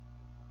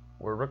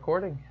We're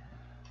recording.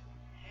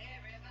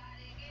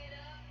 Everybody get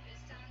up,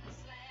 it's time to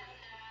slam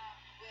now.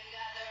 We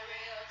got the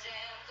real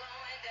jam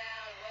going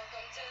down.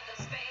 Welcome to the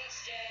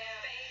Space Jam.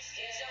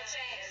 Here's your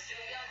chance, do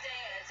your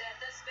dance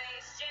at the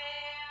Space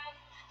Jam.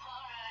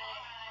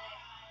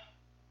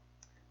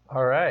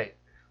 All right.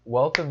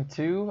 Welcome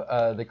to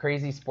the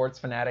Crazy Sports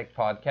Fanatic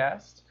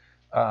podcast.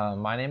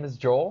 My name is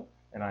Joel.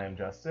 And I am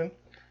Justin.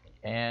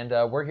 And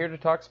we're here to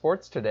talk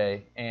sports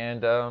today.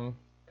 And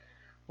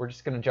we're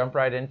just going to jump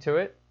right into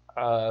it.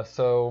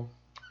 So,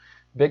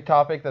 big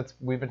topic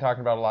we've been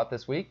talking about a lot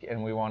this week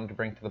and we wanted to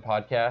bring to the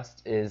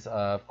podcast is,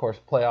 of course,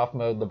 playoff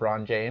mode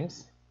LeBron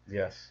James.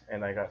 Yes,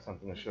 and I got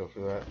something to show for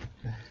that.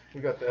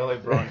 We got the LA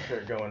Bron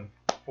shirt going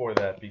for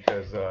that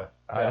because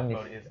playoff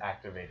mode is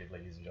activated,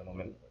 ladies and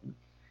gentlemen.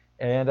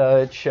 And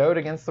it showed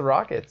against the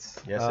Rockets.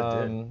 Yes,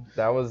 it did.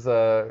 That was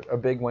a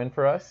big win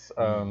for us.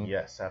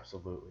 Yes,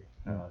 absolutely.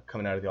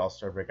 Coming out of the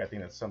All-Star break, I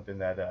think that's something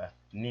that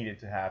needed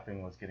to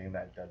happen was getting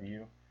that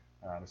W,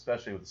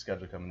 especially with the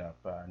schedule coming up.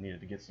 Needed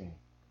to get some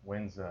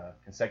wins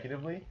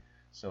consecutively.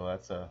 So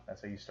that's how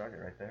you start it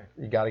right there.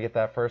 You got to get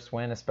that first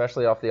win,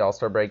 especially off the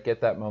All-Star break,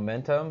 get that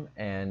momentum.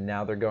 And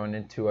now they're going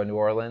into New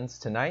Orleans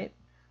tonight.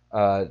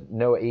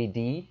 No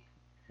AD.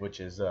 Which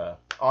is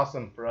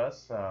awesome for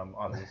us.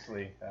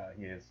 Obviously,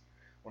 he is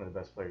one of the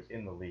best players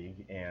in the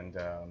league. And,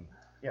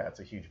 yeah, it's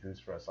a huge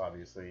boost for us.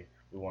 Obviously,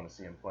 we want to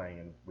see him playing,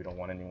 and we don't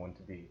want anyone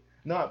to be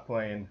not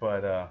playing,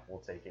 but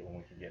we'll take it when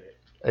we can get it.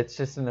 It's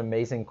just an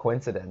amazing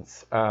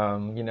coincidence.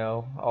 All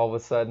of a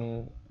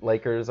sudden,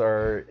 Lakers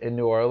are in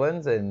New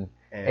Orleans, and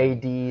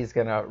AD is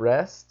going to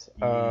rest.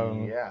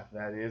 Yeah,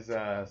 that is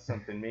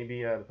something.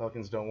 Maybe the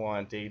Pelicans don't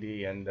want AD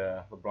and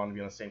LeBron to be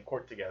on the same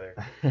court together,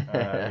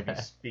 maybe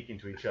speaking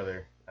to each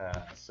other.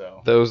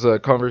 So those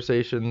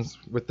conversations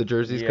with the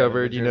jerseys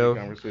covered, the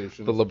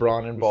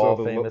LeBron and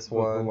Ball famous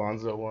one. The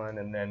Lonzo one,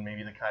 and then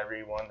maybe the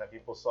Kyrie one that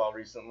people saw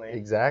recently.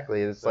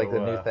 Exactly. It's like the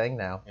new thing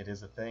now. It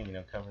is a thing,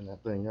 covering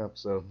that thing up.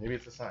 So maybe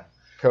it's a sign.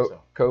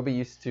 Kobe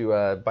used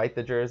to bite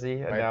the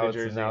jersey, and now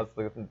it's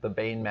the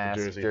Bane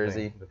mask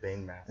jersey. The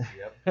Bane mask,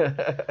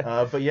 yep.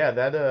 But yeah,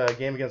 that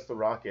game against the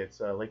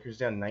Rockets, Lakers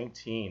down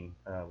 19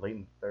 late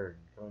in the third,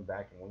 coming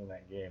back and winning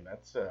that game.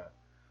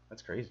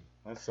 That's crazy.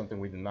 That's something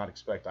we did not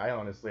expect. I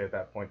honestly, at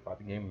that point, thought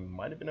the game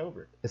might have been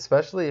over.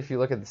 Especially if you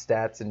look at the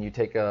stats and you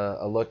take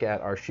a look at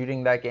our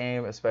shooting that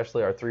game,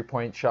 especially our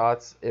three-point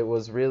shots. It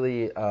was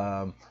really,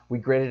 we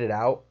gritted it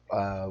out.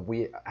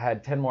 We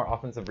had 10 more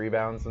offensive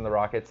rebounds than the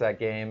Rockets that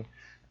game.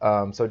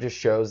 So it just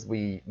shows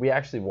we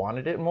actually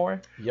wanted it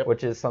more,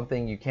 which is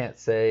something you can't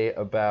say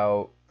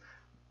about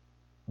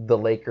the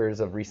Lakers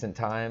of recent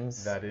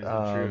times. That is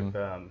the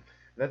truth.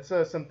 That's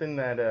something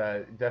that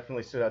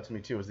definitely stood out to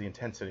me too, was the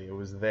intensity. It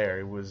was there.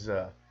 It was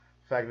the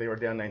fact that they were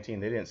down 19.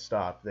 They didn't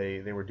stop.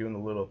 They were doing the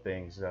little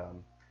things.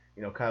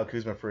 Kyle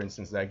Kuzma, for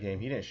instance, that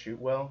game, he didn't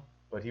shoot well,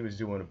 but he was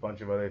doing a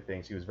bunch of other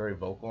things. He was very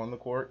vocal on the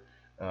court.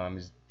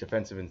 His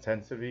defensive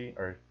intensity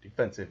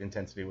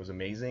was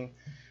amazing.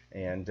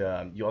 And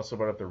you also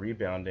brought up the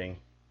rebounding.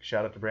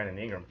 Shout out to Brandon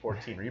Ingram,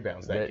 14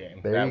 rebounds that game.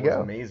 That was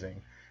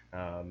amazing.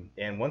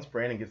 And once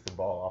Brandon gets the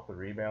ball off the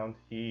rebound,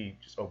 he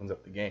just opens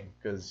up the game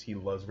because he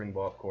loves bringing the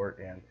ball up court,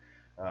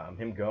 and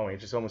him going.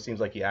 It just almost seems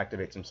like he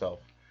activates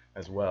himself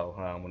as well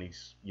when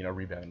he's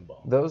rebounding the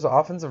ball. Those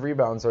offensive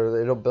rebounds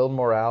it'll build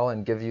morale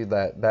and give you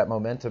that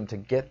momentum to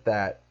get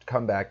that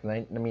comeback.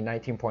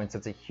 19 points,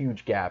 that's a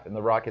huge gap, and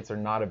the Rockets are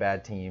not a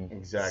bad team.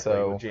 Exactly.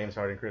 So, with James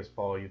Harden, Chris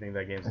Paul, you think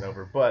that game's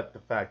over, but the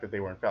fact that they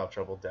were in foul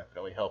trouble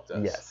definitely helped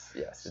us.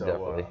 Yes, so,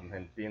 definitely.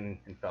 And being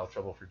in foul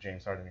trouble for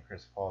James Harden and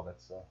Chris Paul,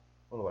 that's a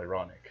little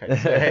ironic, I'd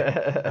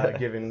say,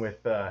 given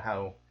with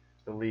how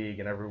the league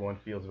and everyone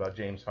feels about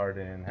James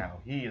Harden and how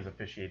he is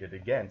officiated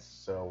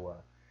against. So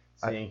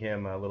seeing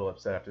him a little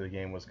upset after the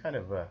game was kind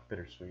of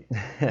bittersweet.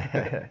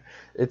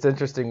 It's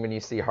interesting when you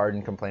see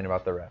Harden complain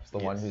about the refs. The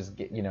one who's,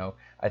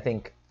 I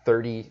think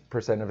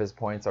 30% of his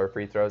points are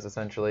free throws,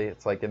 essentially.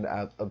 It's like an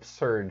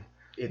absurd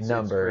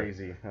number. It's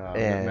crazy.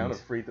 The amount of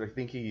free throws. I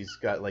think he's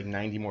got like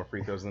 90 more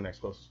free throws than the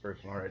next closest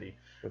person already.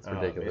 That's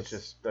ridiculous. It's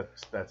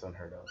just, that's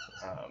unheard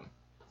of.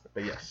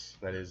 But yes,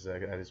 that is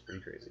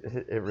pretty crazy.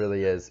 It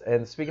really is.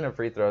 And speaking of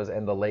free throws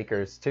and the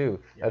Lakers too,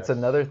 that's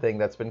another thing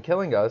that's been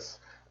killing us.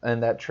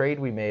 And that trade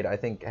we made, I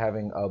think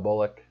having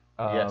Bullock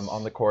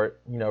on the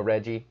court,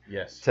 Reggie,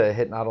 to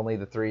hit not only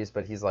the threes,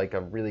 but he's like a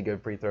really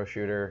good free throw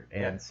shooter.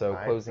 And so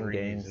closing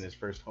games in his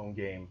first home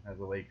game as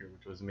a Laker,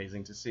 which was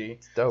amazing to see.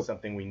 It's dope.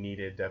 Something we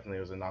needed.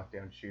 Definitely was a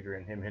knockdown shooter,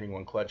 and him hitting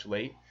one clutch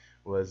late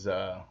was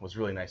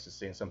really nice to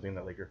see, and something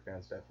that Laker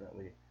fans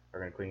definitely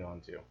are going to cling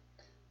on to.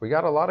 We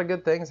got a lot of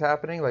good things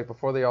happening. Like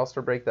before the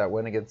All-Star break, that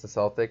win against the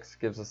Celtics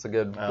gives us a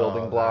good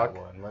building block.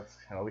 That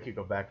one. We could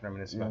go back and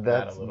reminisce about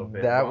that a little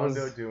bit.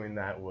 Rondo doing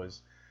that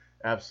was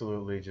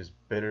absolutely just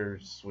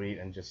bittersweet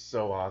and just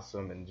so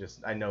awesome. And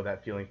just I know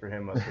that feeling for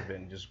him must have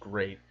been just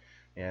great.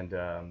 And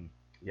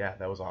yeah,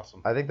 that was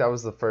awesome. I think that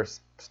was the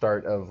first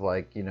start of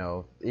I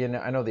know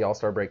the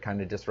All-Star break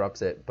kind of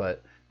disrupts it,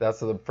 but that's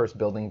the first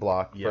building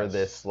block for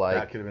this.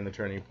 That could have been the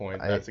turning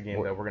point. That's a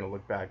game that we're going to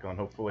look back on,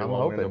 hopefully,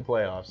 while we're in the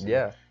playoffs.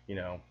 Yeah.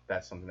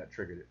 that's something that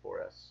triggered it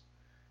for us.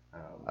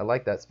 I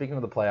like that. Speaking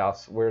of the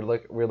playoffs, we're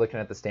looking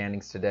at the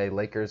standings today.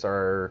 Lakers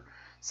are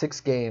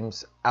 6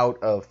 games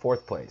out of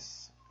 4th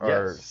place.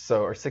 Or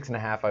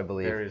 6.5, I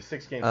believe. There is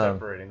 6 games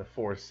separating the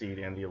 4th seed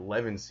and the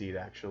 11th seed,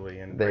 actually.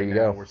 And there right you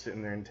now go. We're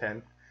sitting there in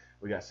 10th.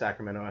 We got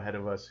Sacramento ahead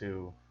of us,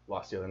 who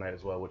lost the other night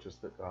as well, which was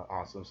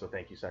awesome. So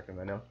thank you,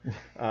 Sacramento.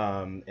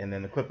 And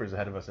then the Clippers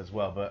ahead of us as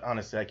well. But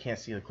honestly, I can't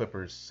see the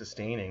Clippers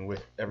sustaining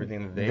with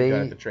everything that they've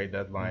got at the trade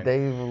deadline.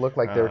 They look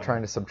like they were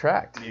trying to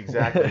subtract.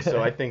 Exactly.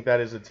 So I think that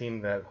is a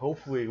team that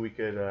hopefully we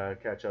could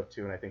catch up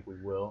to, and I think we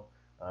will.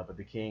 But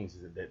the Kings,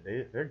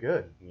 they're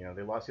good.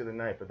 They lost the other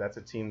night, but that's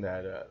a team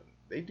that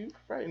they do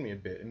frighten me a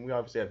bit. And we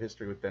obviously have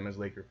history with them as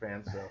Laker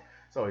fans, so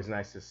it's always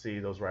nice to see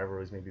those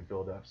rivalries maybe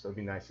build up. So it'd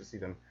be nice to see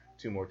them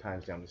 2 more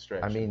times down the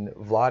stretch. I mean,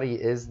 Vlade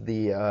is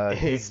the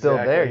exactly. still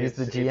there. He's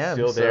the GM. It's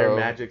still there. So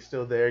Magic's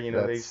still there.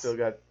 They still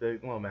got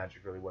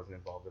Magic really wasn't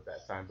involved at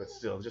that time, but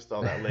still, just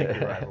all that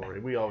Laker rivalry.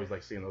 We always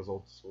like seeing those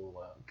old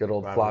school good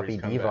old Floppy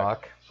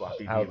Divock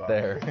out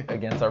there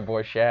against our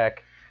boy Shaq.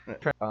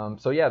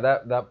 So yeah,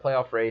 that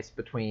playoff race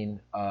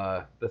between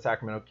the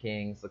Sacramento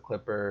Kings, the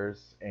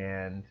Clippers,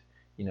 and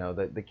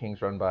the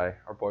Kings run by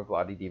our boy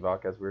Vlade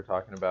Divac, as we were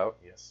talking about.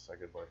 Yes, our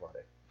good boy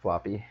Vlade.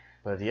 Floppy.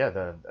 But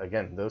yeah,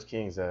 again, those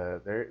Kings,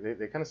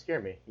 they kind of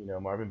scare me.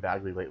 Marvin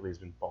Bagley lately has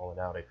been balling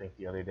out. I think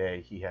the other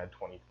day he had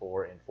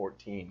 24 and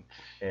 14,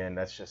 and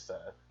that's just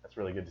that's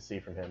really good to see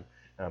from him.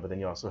 But then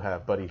you also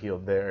have Buddy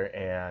Hield there,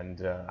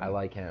 and I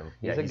like him.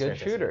 He's a good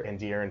fantastic. shooter. And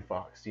De'Aaron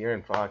Fox.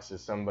 De'Aaron Fox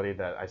is somebody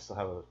that I still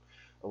have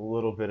a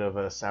little bit of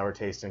a sour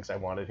taste in because I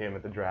wanted him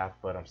at the draft,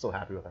 but I'm still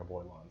happy with our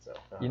boy Lonzo.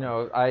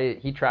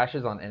 He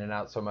trashes on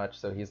In-N-Out so much,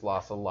 so he's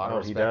lost a lot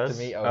of respect to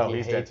me. He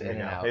he's hates dead to me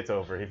now. In-N-Out. It's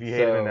over. If you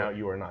hate In-N-Out,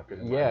 you are not good.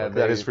 Yeah,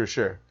 that is for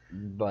sure.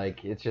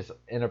 Like, it's just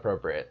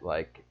inappropriate.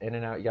 Like,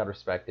 In-N-Out, you gotta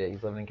respect it.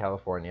 He's living in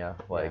California.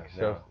 Like,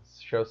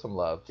 show some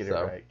love. Get it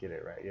right.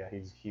 Yeah,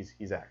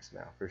 he's axed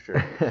now for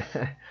sure.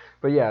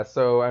 But yeah,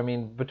 so I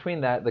mean,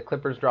 between that, the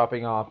Clippers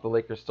dropping off, the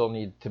Lakers still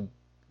need to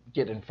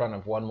get in front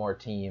of one more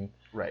team.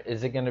 Right.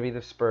 Is it going to be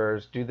the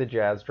Spurs? Do the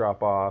Jazz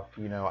drop off?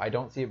 I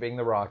don't see it being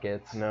the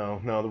Rockets. No,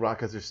 the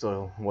Rockets are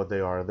still what they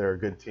are. They're a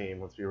good team.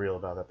 Let's be real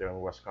about that. They're in the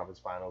Western Conference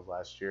Finals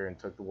last year and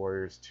took the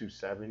Warriors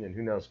 2-7, and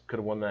who knows, could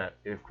have won that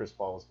if Chris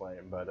Paul was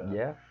playing. But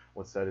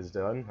what's said is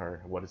done,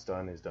 or what is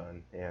done is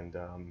done. And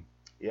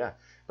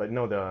but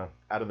no,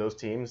 out of those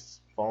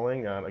teams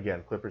falling,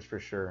 again, Clippers for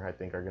sure, I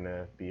think are going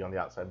to be on the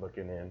outside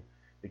looking in.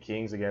 The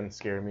Kings again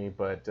scare me,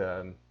 but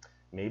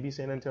maybe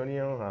San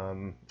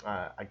Antonio.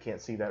 I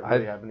can't see that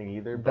really happening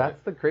either. But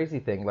that's the crazy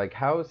thing. Like,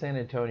 how is San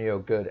Antonio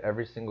good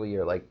every single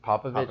year? Like,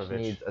 Popovich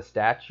needs a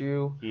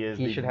statue.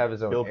 He should have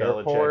his own Bill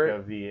airport. Belichick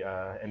of the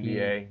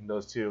NBA.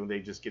 Those two, they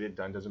just get it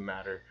done. Doesn't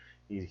matter.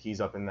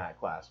 He's up in that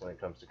class when it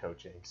comes to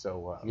coaching.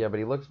 So yeah, but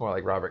he looks more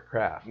like Robert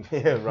Kraft.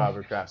 Yeah,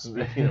 Robert Kraft.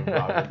 Speaking of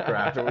Robert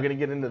Kraft, and we're gonna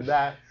get into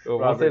that.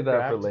 We'll save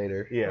that for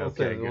later. Yeah, we'll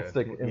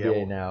stick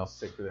NBA now.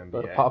 Stick with NBA.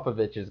 But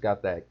Popovich has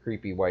got that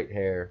creepy white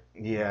hair.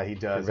 Yeah, he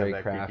does have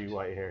that Kraft. creepy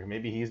white hair.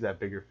 Maybe he's that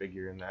bigger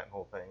figure in that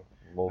whole thing.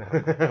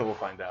 We'll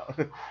find out.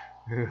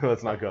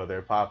 Let's not go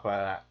there, Pop.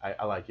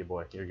 I like you,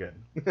 boy. You're good.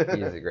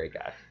 He's a great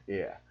guy.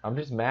 Yeah. I'm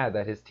just mad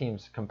that his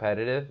team's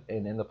competitive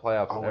and in the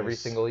playoffs every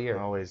single year.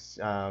 Always.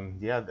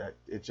 That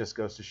it just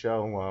goes to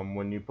show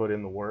when you put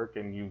in the work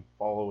and you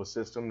follow a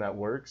system that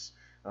works,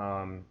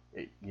 you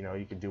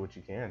can do what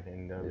you can,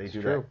 and they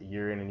do that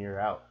year in and year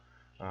out.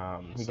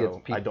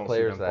 So I don't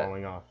see them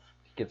falling off.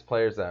 He gets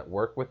players that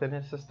work within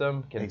his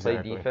system, can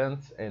play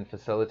defense, and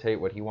facilitate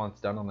what he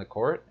wants done on the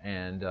court,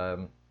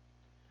 and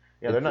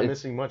they're not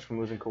missing much from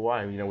losing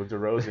Kawhi. With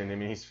DeRozan, I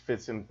mean, he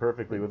fits in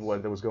perfectly with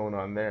what was going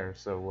on there.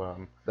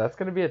 So that's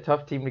going to be a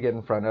tough team to get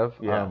in front of.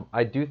 Yeah.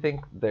 I do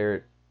think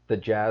the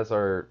Jazz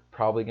are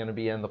probably going to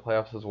be in the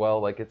playoffs as well.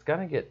 Like, it's going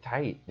to get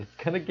tight. It's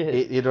going to get.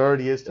 It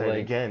already is tight.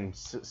 Again,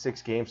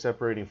 6 games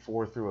separating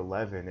 4 through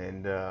 11,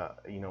 and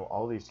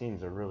all these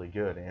teams are really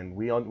good, and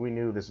we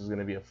knew this was going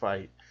to be a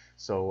fight.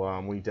 So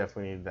we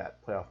definitely need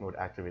that playoff mode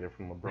activated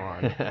from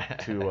LeBron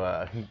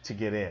to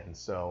get in.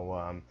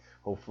 So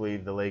hopefully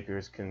the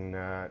Lakers can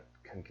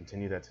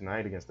continue that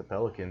tonight against the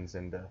Pelicans.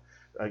 And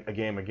every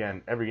game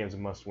is a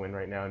must-win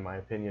right now in my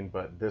opinion.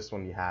 But this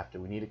one you have to.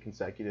 We need a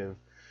consecutive.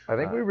 I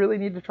think we really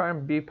need to try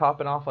and be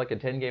popping off like a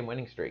 10-game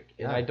winning streak.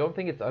 And I don't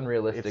think it's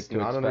unrealistic to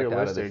expect out of this team. It's not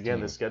unrealistic.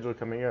 Again, the schedule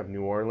coming up: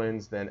 New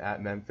Orleans, then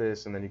at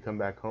Memphis, and then you come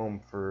back home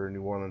for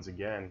New Orleans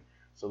again.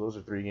 So those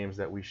are 3 games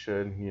that we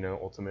should,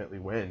 ultimately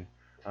win.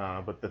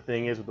 But the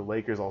thing is with the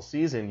Lakers all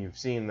season, you've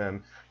seen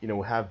them,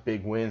 have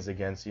big wins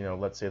against,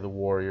 let's say the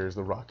Warriors,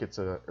 the Rockets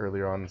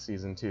earlier on in the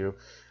season too.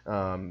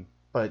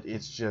 But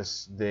it's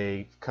just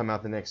they come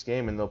out the next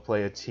game and they'll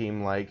play a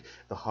team like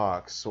the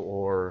Hawks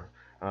or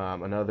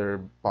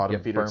another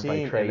bottom feeder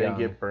team and then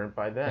get burnt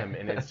by them.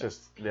 And it's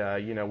just,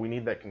 we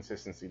need that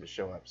consistency to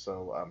show up.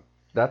 So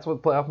that's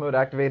what playoff mode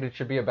activated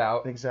should be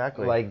about.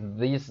 Exactly. Like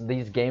these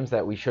games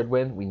that we should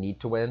win, we need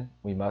to win.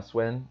 We must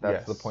win.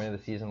 That's the point of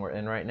the season we're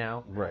in right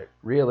now. Right.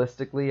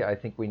 Realistically, I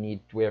think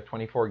we have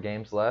 24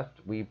 games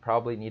left. We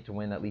probably need to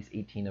win at least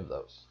 18 of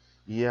those.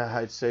 Yeah,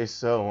 I'd say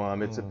so.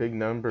 It's a big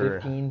number.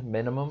 15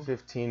 minimum.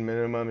 15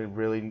 minimum. It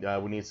really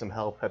we need some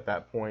help at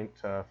that point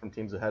from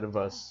teams ahead of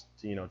us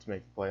to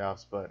make the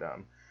playoffs. But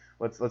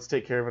let's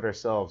take care of it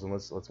ourselves and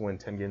let's win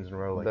 10 games in a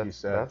row, like you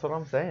said. That's what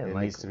I'm saying. It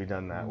needs to be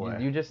done that way.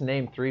 You just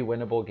named 3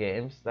 winnable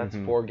games. That's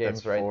 4 games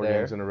That's right 4 there.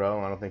 games in a row.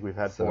 I don't think we've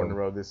had 4 in a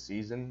row this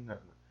season.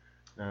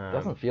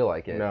 Doesn't feel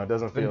like it. No, it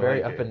doesn't It's feel been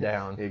very like up it. and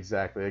down.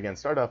 Exactly. Again,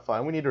 start off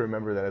fine. We need to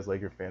remember that as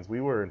Laker fans, we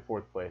were in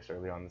 4th place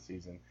early on in the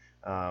season.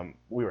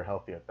 We were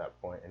healthy at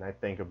that point, and I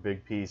think a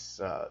big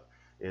piece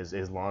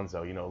is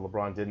Lonzo.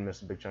 LeBron did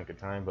miss a big chunk of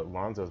time, but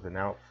Lonzo's been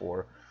out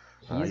for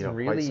He's quite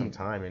really some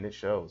time, and it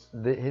shows.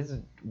 his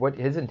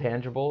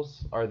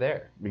intangibles are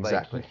there.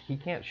 Exactly. Like, he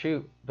can't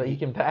shoot, but he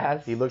can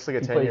pass. He looks like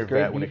a He plays 10-year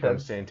great vet when it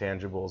comes defense. to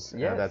intangibles.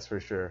 Yes. That's for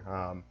sure.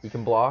 He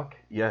can block.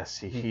 Yes,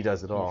 he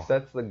does it all. He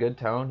sets the good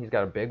tone. He's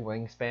got a big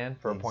wingspan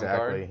for a point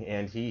guard. Exactly,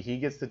 and he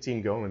gets the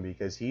team going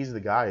because he's the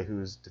guy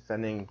who's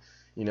defending,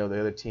 the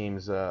other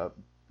team's, the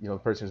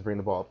person who's bringing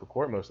the ball up the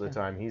court most of the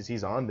time.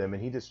 He's on them,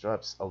 and he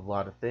disrupts a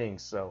lot of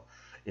things. So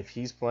if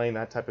he's playing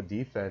that type of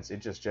defense, it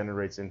just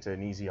generates into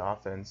an easy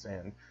offense,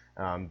 and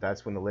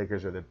that's when the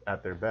Lakers are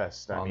at their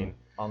best. On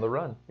the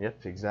run.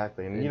 Yep,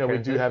 exactly. And, In we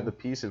do have transition. the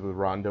pieces with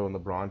Rondo and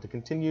LeBron to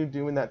continue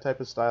doing that type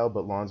of style,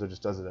 but Lonzo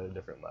just does it at a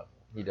different level.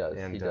 He does.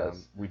 And he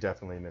does. we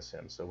definitely miss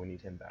him, so we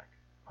need him back.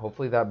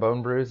 Hopefully that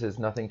bone bruise is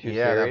nothing too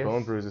Yeah, serious. that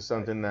bone bruise is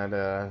something that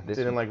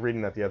didn't like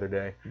reading that the other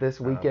day. This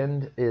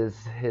weekend is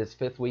his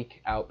 5th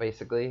week out,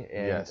 basically,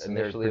 and Yes, and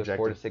they're initially it was 4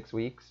 to projected- 6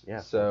 weeks.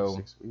 Yeah, So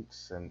 6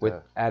 weeks, and with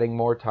adding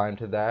more time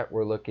to that,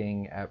 we're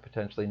looking at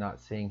potentially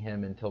not seeing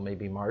him until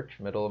maybe March,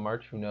 middle of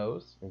March. Who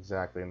knows?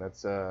 exactly, and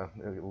that's a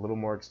little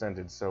more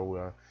extended.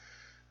 So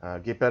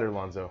get better,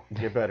 Lonzo.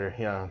 Get better.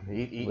 Yeah,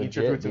 eat your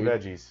Legit, fruits and dude.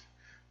 veggies.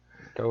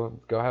 Go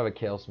have a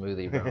kale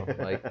smoothie,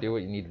 bro. Like, do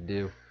what you need to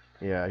do.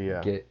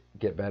 Yeah.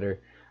 Get better.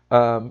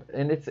 And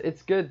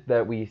it's good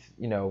that we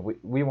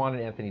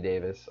wanted Anthony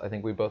Davis. I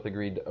think we both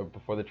agreed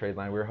before the trade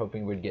line. We were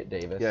hoping we'd get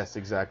Davis. Yes,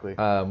 exactly.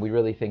 We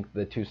really think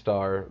the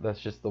 2-star. That's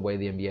just the way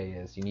the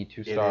NBA is. You need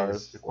 2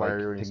 stars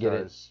acquiring to get it.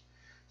 stars.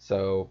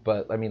 So,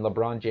 but I mean,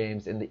 LeBron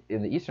James in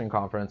the Eastern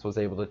Conference was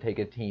able to take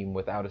a team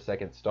without a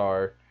second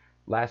star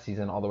last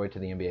season all the way to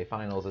the NBA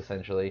Finals,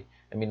 essentially.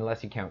 I mean,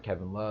 unless you count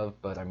Kevin Love,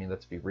 but I mean,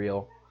 let's be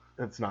real.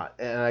 It's not,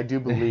 and I do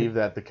believe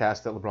that the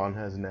cast that LeBron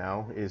has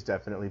now is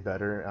definitely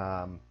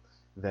better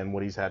than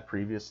what he's had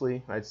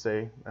previously, I'd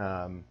say.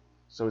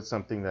 So it's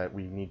something that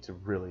we need to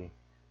really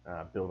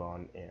build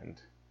on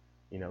and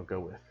go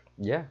with.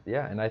 Yeah,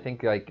 and I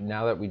think like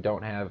now that we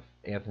don't have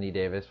Anthony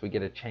Davis, we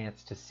get a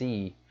chance to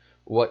see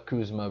what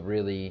Kuzma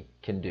really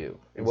can do,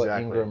 what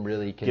Exactly. Ingram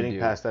really can Getting do.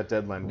 past that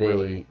deadline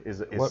really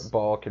is what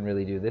Ball can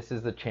really do. This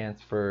is the chance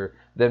for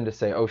them to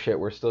say, "Oh shit,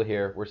 we're still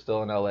here. We're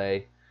still in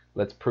LA.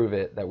 Let's prove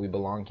it that we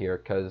belong here."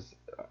 Because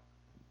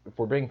if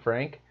we're being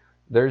frank,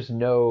 there's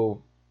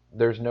no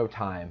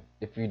time.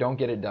 If you don't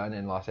get it done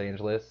in Los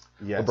Angeles,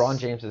 Yes. LeBron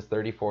James is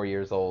 34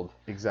 years old.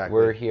 Exactly.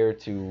 We're here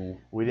to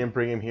We didn't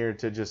bring him here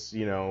to just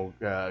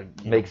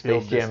Make Space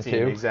build this Jam team.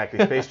 2. Exactly,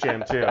 Space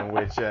Jam 2,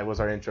 which was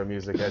our intro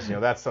music. As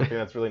that's something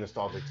that's really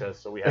nostalgic to us,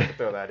 so we had to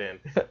throw that in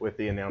with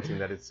the announcing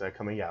that it's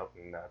coming out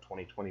in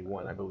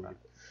 2021, I believe.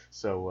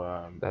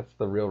 So that's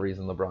the real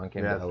reason LeBron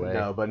came to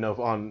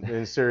LA.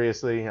 And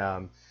seriously,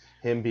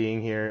 him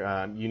being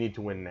here, you need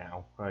to win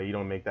now. You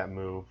don't make that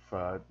move,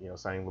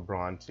 signing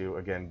LeBron to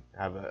again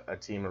have a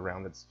team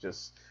around that's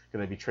just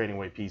going to be trading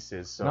away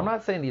pieces. So And I'm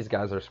not saying these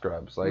guys are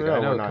scrubs. Like, No, I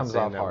know we're it not comes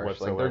saying off that harsh. Like,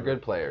 they're whatsoever.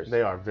 good players.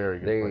 They are very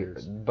good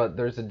players. But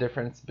there's a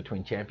difference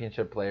between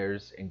championship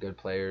players and good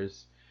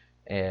players,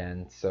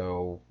 and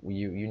so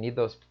you need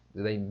those.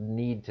 They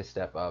need to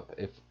step up.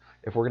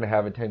 If we're gonna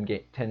have a 10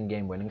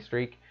 game winning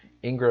streak,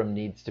 Ingram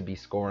needs to be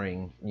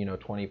scoring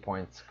 20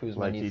 points. Kuzma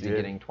Like needs he to be did.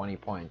 getting 20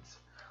 points.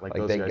 Like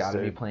Like those they guys got to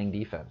be did. playing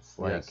defense.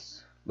 Like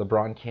Yes.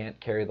 LeBron can't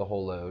carry the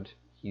whole load.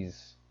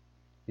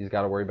 He's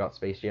got to worry about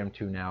Space Jam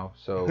 2 now,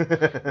 so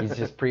he's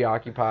just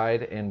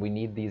preoccupied, and we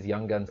need these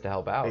young guns to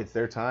help out. It's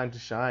their time to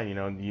shine.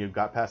 You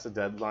got past the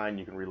deadline.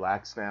 You can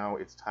relax now.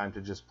 It's time to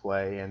just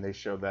play, and they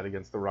showed that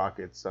against the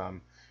Rockets.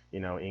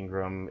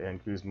 Ingram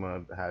and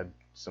Kuzma had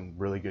some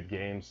really good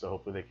games, so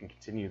hopefully they can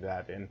continue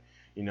that and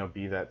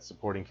be that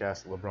supporting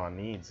cast that LeBron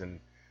needs. And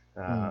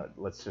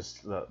let's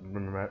just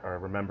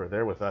remember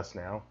they're with us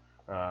now.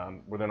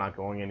 Where they're not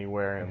going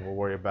anywhere, and we'll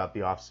worry about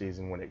the off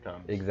season when it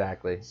comes.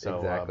 Exactly. So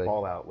exactly.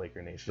 ball out,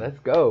 Laker Nation. Let's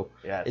go.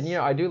 Yes. And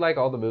I do like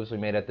all the moves we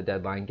made at the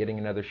deadline. Getting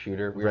another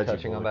shooter. We were Reggie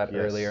touching on Bullock, that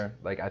yes. earlier.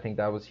 Like, I think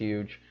that was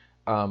huge.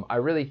 I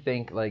really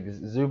think like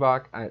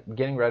Zubac,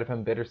 getting rid of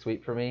him,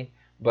 bittersweet for me.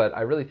 But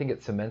I really think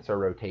it cements our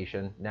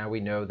rotation. Now we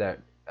know that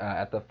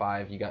at the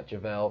 5 you got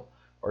JaVale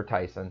or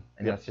Tyson,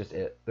 and Yep. that's just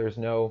it. There's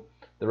no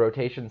the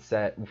rotation's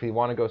set. If we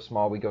want to go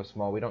small, we go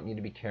small. We don't need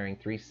to be carrying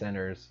 3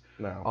 centers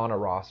No. on a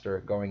roster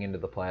going into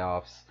the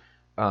playoffs.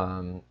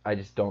 I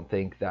just don't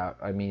think that.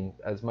 I mean,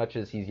 as much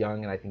as he's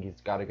young and I think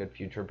he's got a good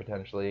future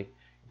potentially,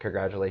 if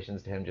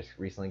congratulations to him. Just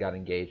recently got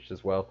engaged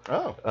as well.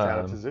 Oh, shout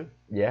out to Zoo.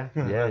 Yeah,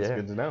 That's yeah.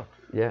 good to know.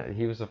 Yeah,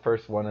 he was the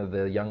first one of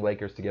the young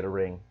Lakers to get a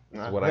ring.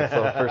 Is what I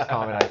saw. First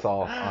comment I saw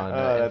on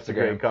That's a Instagram.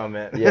 great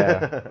comment.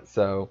 Yeah,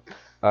 so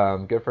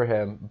good for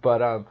him. But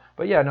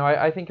yeah, no,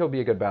 I think he'll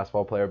be a good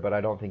basketball player, but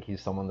I don't think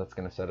he's someone that's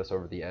going to set us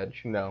over the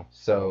edge. No.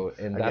 So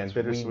and Again, that's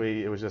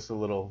bittersweet. It was just a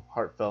little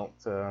heartfelt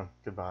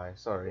goodbye.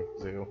 Sorry,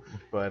 Zoo.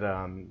 But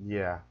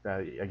yeah,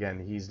 again,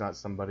 he's not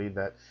somebody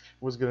that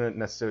was going to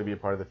necessarily be a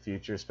part of the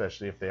future,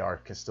 especially if they are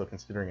still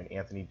considering an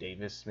Anthony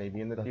Davis maybe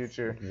in the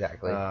future.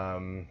 Exactly.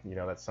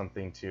 That's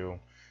something to,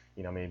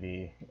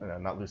 maybe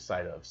not lose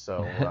sight of.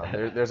 So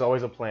there's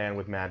always a plan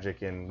with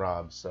Magic and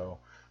Rob. So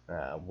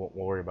we'll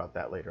worry about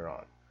that later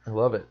on. I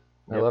love it.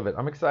 I love it.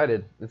 I'm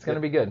excited. It's going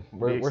to be good.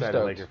 We're excited,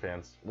 stoked. Laker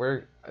fans.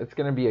 It's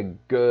going to be a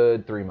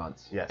good 3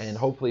 months. Yes. And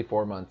hopefully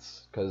 4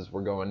 months because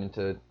we're going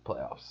into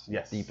playoffs.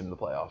 Yes. Deep in the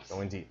playoffs.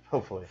 Going deep,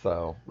 hopefully.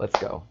 So let's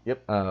go.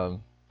 Yep.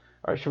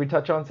 All right, should we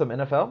touch on some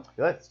NFL?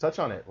 Let's touch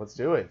on it. Let's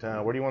do it.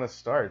 Where do you want to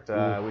start?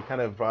 We kind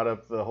of brought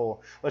up the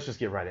whole. Let's just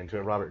get right into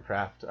it. Robert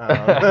Kraft.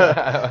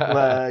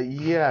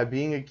 Yeah,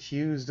 being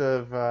accused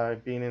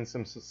of being in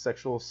some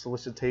sexual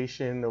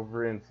solicitation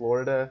over in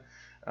Florida.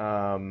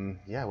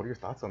 Yeah, what are your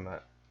thoughts on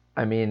that?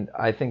 I mean,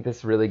 I think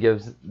this really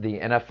gives the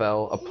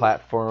NFL a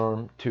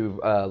platform to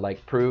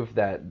prove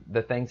that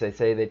the things they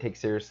say they take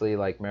seriously,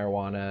 like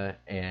marijuana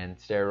and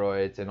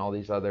steroids and all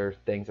these other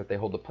things that they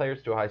hold the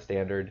players to a high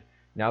standard.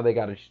 Now they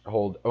got to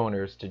hold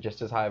owners to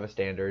just as high of a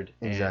standard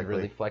and Exactly.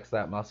 really flex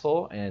that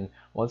muscle. And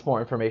once more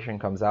information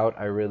comes out,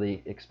 I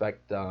really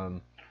expect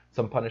some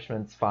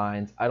punishments,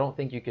 fines. I don't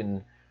think you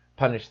can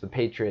punish the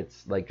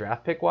Patriots like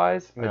draft pick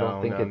wise. I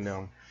don't think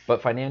no.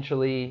 But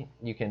financially,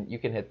 you can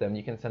hit them.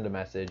 You can send a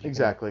message.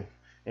 Exactly.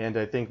 And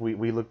I think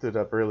we looked it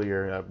up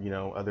earlier,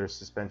 other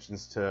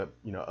suspensions to,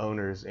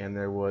 owners, and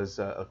there was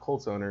a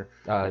Colts owner.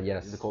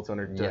 Yes. The Colts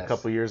owner Yes. a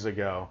couple years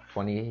ago.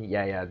 20,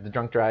 yeah. The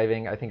drunk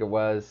driving, I think it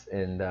was,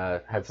 and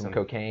had some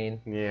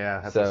cocaine.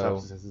 Yeah, had So- some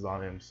substances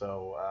on him.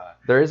 So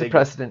There is a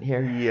precedent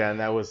here. Yeah, and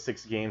that was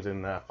 6 games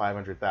and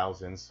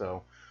 $500,000.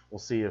 So we'll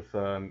see if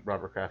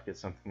Robert Kraft gets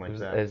something like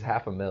that. It's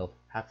 $500,000.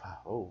 half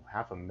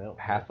a mil.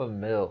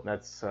 $500,000.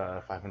 That's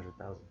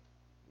 500,000.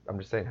 I'm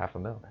just saying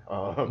 $500,000.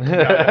 Oh, okay.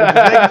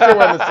 Just making sure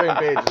we're on the same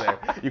page there.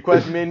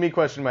 Made me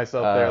question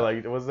myself there.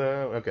 Like, was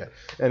there? Okay.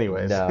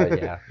 Anyways. No,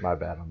 yeah, my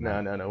bad on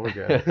that. No, we're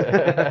good.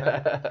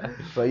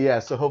 But yeah,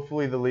 so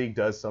hopefully the league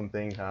does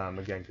something.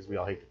 Again, because we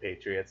all hate the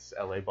Patriots.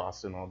 LA,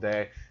 Boston all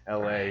day.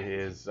 LA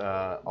is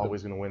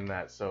always going to win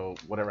that. So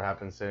whatever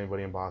happens to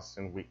anybody in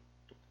Boston, we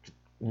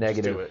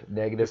Negative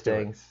Just do it.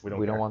 things. We don't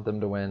We don't care. want them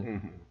to win.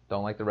 Mhm.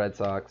 Don't like the Red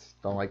Sox.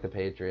 Don't like the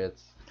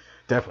Patriots.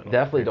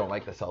 Definitely Don't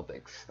like the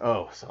Celtics.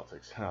 Oh,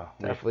 Celtics. Oh,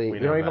 Definitely. we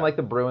You don't know even that. like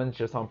the Bruins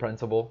just on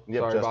principle. Yep,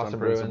 Sorry, just on Boston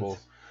principle.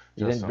 Bruins.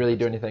 You Just didn't on really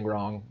do principle. anything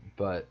wrong,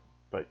 but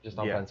But just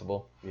on yeah.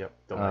 principle. Yep.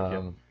 Don't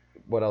like it.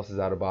 What else is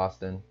out of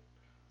Boston?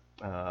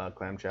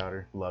 Clam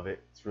chowder. Love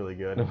it. It's really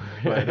good.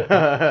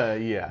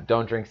 But yeah.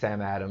 Don't drink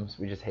Sam Adams.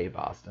 We just hate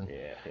Boston.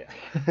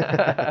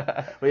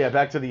 Yeah. But yeah,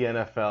 back to the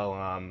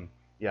NFL.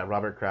 Yeah,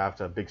 Robert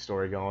Kraft, a big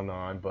story going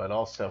on, but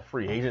also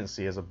free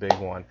agency is a big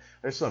one.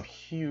 There's some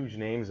huge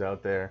names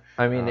out there.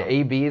 I mean,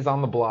 AB's on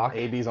the block.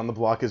 AB's on the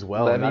block as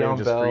well. And not even Le'Veon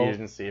just free Bell.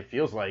 agency. It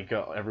feels like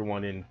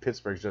everyone in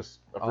Pittsburgh's just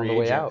a On free the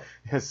agent. way out.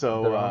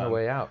 So They're on the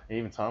way out.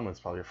 Even Tomlin's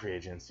probably a free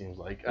agent, it seems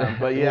like.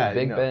 But yeah,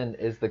 Big Ben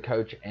is the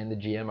coach and the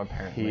GM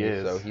apparently. He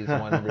is. So he's the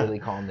one really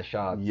calling the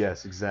shots.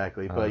 Yes,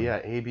 exactly. But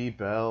yeah, AB,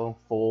 Bell,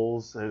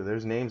 Foles,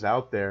 there's names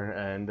out there.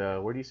 And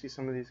where do you see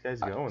some of these guys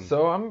going?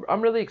 So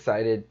I'm really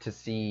excited to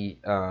see.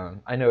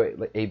 I know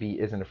AB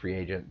isn't a free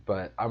agent,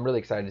 but I'm really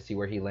excited to see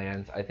where he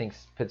lands. I think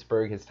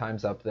Pittsburgh, his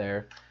time's up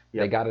there.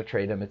 Yep. They got to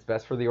trade him. It's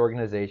best for the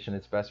organization.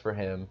 It's best for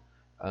him.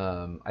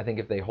 I think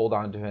if they hold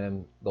on to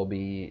him,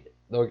 they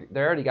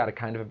already got a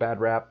kind of a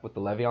bad rap with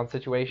the Le'Veon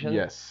situation.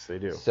 Yes, they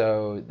do.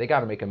 So they got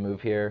to make a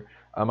move here.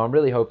 I'm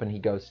really hoping he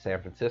goes to San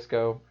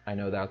Francisco. I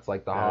know that's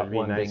like the hot That'd be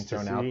one nice being to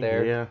thrown see. out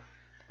there. Yeah.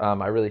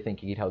 I really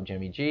think he could help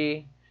Jimmy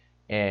G,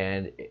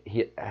 and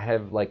he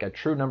have like a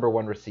true number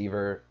one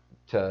receiver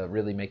to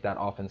really make that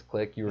offense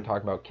click. You were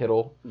talking about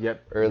Kittle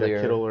Yep. earlier.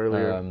 Kittle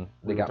earlier. They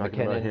We were got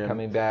talking about McKinnon him.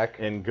 coming back.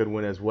 And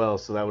Goodwin as well,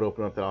 so that would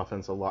open up the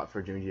offense a lot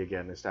for Jimmy G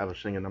again,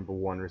 establishing a number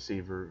one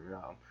receiver,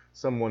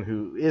 someone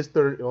who is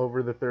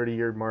over the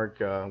 30-year mark,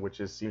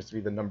 which seems to be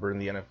the number in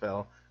the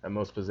NFL at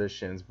most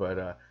positions,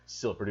 but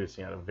still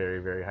producing at a very,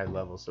 very high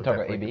level. So Talk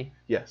about definitely- AB?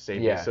 Yes,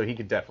 AB. Yeah. So he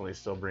could definitely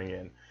still bring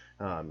in,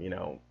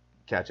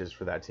 catches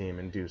for that team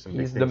and do some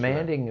big He's things for them.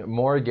 demanding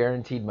more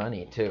guaranteed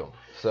money too.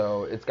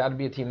 So it's got to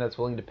be a team that's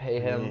willing to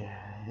pay him.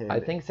 Yeah. I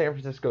think San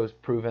Francisco's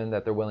proven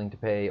that they're willing to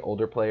pay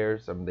older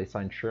players. They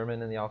signed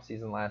Sherman in the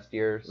offseason last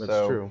year. That's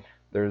so true.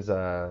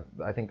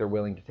 I think they're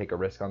willing to take a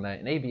risk on that.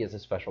 And AB is a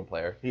special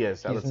player. He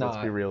is. He's Let's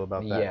be real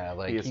about that. Yeah,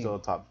 like he is still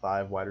a top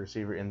 5 wide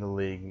receiver in the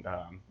league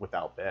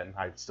without Ben,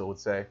 I still would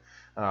say.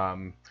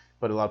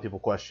 But a lot of people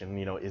question,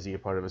 is he a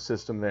part of a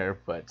system there?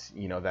 But,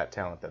 that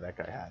talent that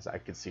guy has, I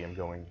could see him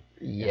going.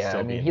 Yeah,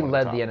 I mean, he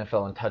led the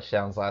NFL in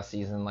touchdowns last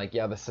season. Like,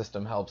 yeah, the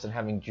system helps, and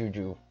having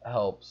Juju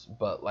helps.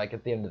 But, like,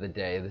 at the end of the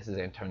day, this is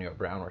Antonio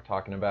Brown we're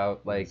talking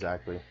about. Like,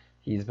 exactly.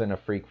 He's been a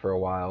freak for a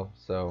while,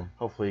 so.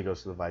 Hopefully he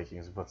goes to the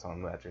Vikings and puts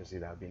on that jersey.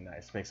 That would be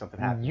nice. Make something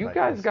happen. You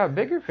guys got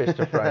bigger fish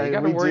to fry. You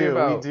got to we worry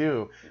about. We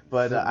do.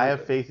 But I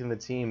have faith in the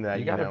team that,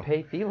 you got to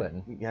pay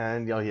Thielen. Yeah,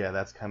 and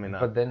that's coming up.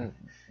 But then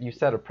you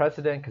set a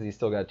precedent because he's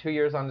still got 2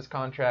 years on his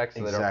contract,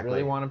 so they don't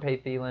really want to pay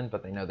Thielen,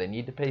 but they know they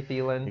need to pay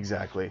Thielen.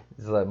 Exactly.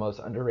 He's the most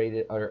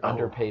underrated or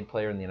underpaid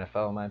player in the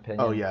NFL, in my opinion.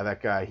 Oh, yeah,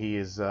 that guy. He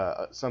is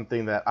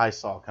something that I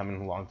saw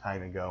coming a long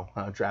time ago.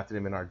 Drafted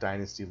him in our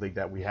dynasty league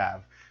that we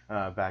have.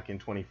 Back in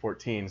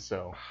 2014,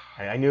 so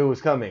I knew it was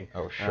coming.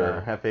 Oh,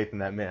 sure. Have faith in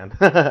that man.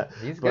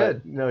 He's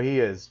good. No, he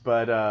is.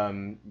 But,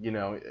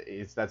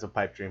 that's a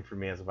pipe dream for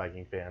me as a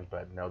Viking fan.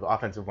 But, no, the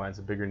offensive line's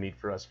a bigger need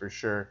for us for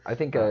sure. I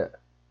think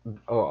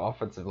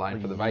offensive line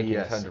for the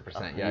Vikings,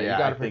 100%. Yeah, you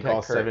got to protect I think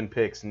all 7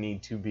 picks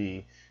need to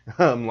be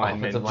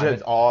linemen.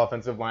 Just all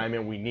offensive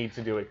linemen. We need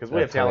to do it because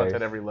we have talent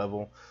at every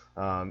level.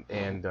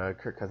 And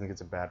Kirk Cousins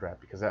gets a bad rap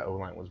because that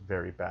O-line was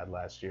very bad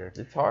last year.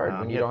 It's hard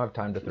when you don't have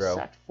time to throw. He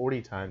sacked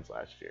 40 times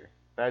last year.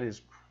 That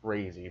is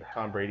crazy.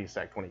 Tom Brady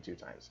sacked 22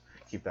 times.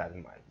 Keep that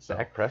in mind. So,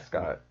 Dak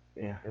Prescott.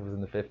 Yeah. It was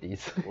in the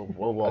 50s.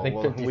 Well, I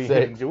think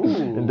 56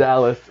 in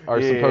Dallas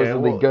are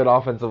supposedly good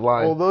offensive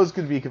line. Well, those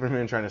could be from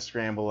him trying to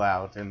scramble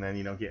out and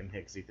then, getting hit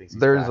because he thinks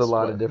he's There's fast, a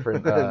lot of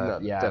different, No,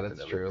 yeah, definitely.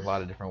 That's true. A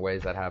lot of different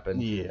ways that happen.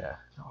 Yeah.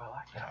 Oh, I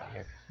like that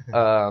here.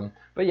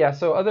 But yeah,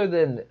 so other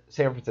than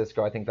San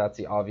Francisco, I think that's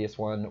the obvious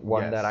one.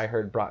 One that I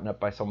heard brought up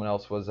by someone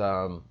else was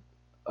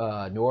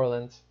New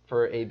Orleans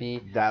for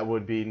AB. That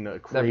would be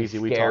crazy.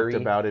 We talked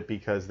about it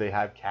because they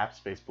have cap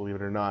space, believe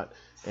it or not,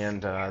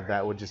 and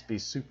that would just be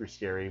super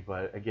scary.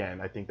 But again,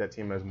 I think that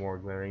team has more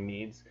glaring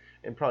needs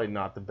and probably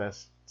not the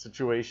best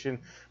situation.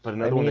 But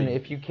another one.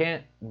 If you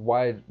can't,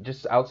 why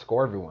just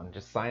outscore everyone?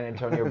 Just sign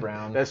Antonio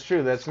Brown. That's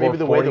true. That's maybe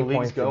the way the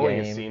league's going.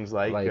 It seems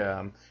like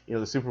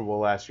the Super Bowl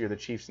last year, the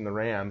Chiefs and the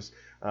Rams.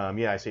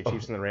 I say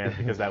Chiefs and the Rams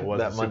because that was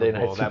the Super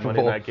Bowl. That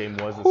Monday night game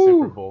was the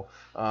Super Bowl.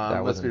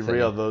 Let's be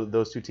real.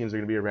 Those two teams are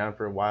going to be around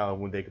for a while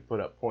when they could put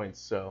up points.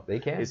 So they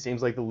can. It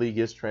seems like the league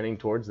is trending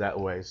towards that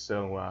way.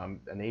 So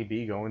an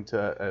AB going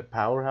to a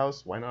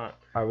powerhouse, why not?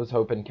 I was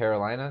hoping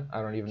Carolina.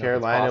 I don't even know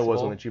Carolina if it's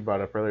was one that you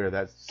brought up earlier.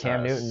 That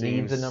Cam Newton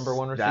needs a number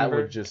one receiver. That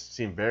would just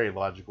seem very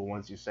logical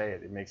once you say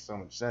it. It makes so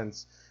much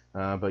sense.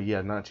 But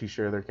yeah, not too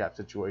sure of their cap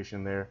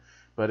situation there.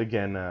 But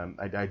again,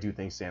 I do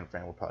think San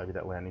Fran will probably be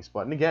that landing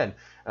spot. And again,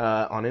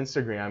 on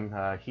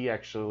Instagram, he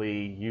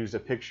actually used a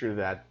picture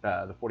that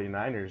the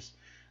 49ers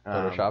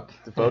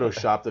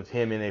photoshopped of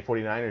him in a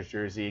 49ers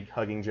jersey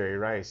hugging Jerry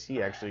Rice.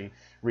 He actually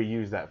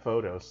reused that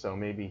photo, so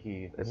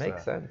maybe it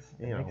makes sense.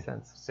 Makes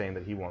sense. Saying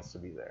that he wants to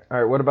be there. All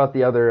right, what about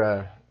the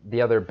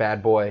other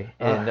bad boy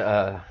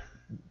in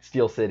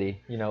Steel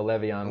City?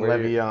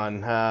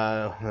 Le'Veon.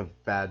 The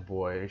bad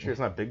boy. Are you sure it's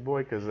not Big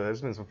Boy? Because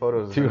there's been some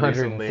photos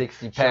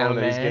 260-pound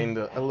man. He's gained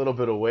a little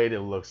bit of weight, it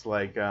looks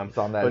like. It's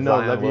on that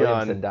Zion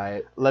Williamson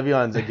diet.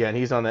 Le'Veon's, again,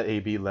 he's on that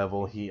AB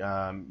level. He's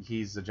not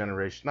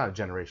a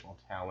generational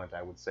talent,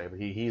 I would say, but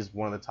he's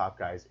one of the top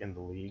guys in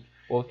the league.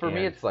 Well, for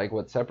me, it's like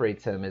what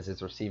separates him is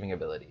his receiving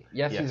ability.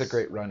 Yes, he's a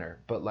great runner,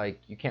 but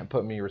you can't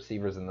put many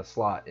receivers in the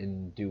slot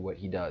and do what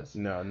he does.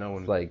 No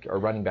one. Or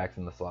running backs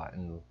in the slot,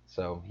 and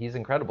so he's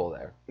incredible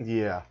there.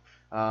 Yeah.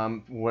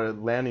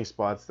 What landing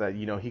spots that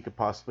he could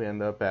possibly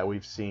end up at?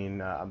 We've seen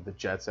the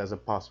Jets as a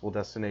possible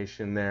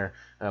destination there.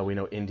 We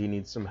know Indy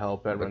needs some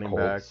help at running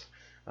back.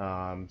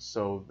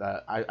 So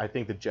I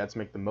think the Jets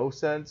make the most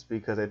sense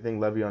because I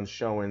think Le'Veon's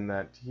showing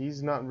that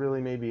he's not really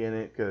maybe in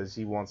it because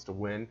he wants to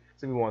win.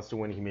 So if he wants to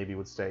win, he maybe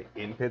would stay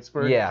in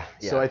Pittsburgh. Yeah.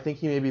 So I think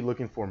he may be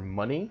looking for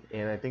money,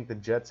 and I think the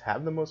Jets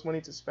have the most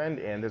money to spend,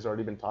 and there's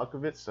already been talk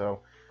of it. So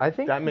I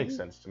think that makes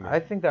sense to me. I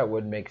think that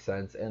would make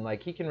sense, and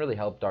he can really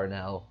help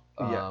Darnell.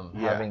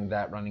 Having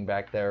that running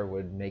back there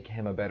would make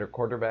him a better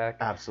quarterback.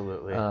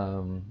 Absolutely.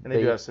 And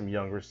they do have some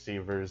young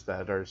receivers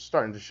that are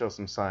starting to show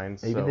some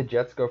signs. Maybe the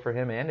Jets go for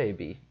him and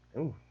AB.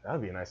 Ooh, that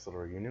would be a nice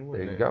little reunion,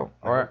 wouldn't it? There you go.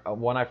 Or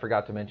one I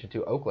forgot to mention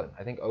too, Oakland.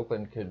 I think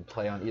Oakland could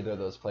play on either of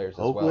those players as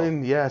well.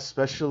 Oakland, yeah,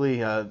 especially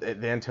the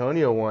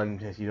Antonio one.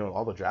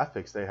 All the draft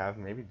picks they have,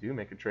 maybe do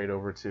make a trade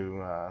over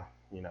to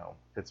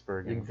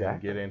Pittsburgh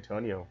and get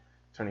Antonio.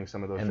 Turning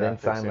some of those and then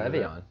sign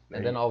Le'Veon,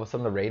 and then all of a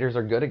sudden the Raiders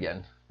are good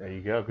again. There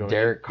you go.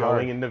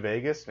 Going into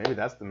Vegas, maybe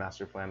that's the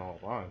master plan all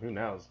along. Who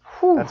knows?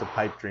 Whew. That's a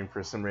pipe dream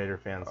for some Raider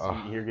fans.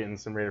 You're getting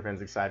some Raider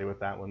fans excited with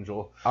that one,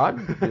 Joel.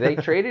 They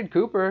traded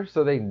Cooper,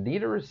 so they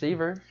need a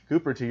receiver.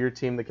 Cooper to your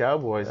team, the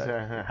Cowboys.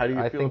 How do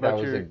you feel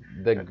about your? I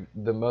think that was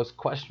the most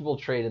questionable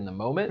trade in the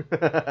moment,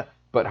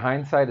 but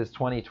hindsight is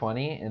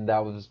 20/20, and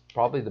that was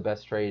probably the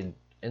best trade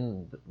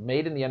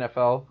made in the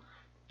NFL.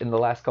 in the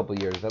last couple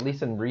of years. At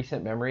least in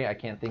recent memory, I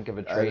can't think of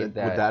a trade With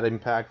that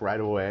impact right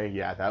away,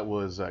 yeah, that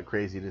was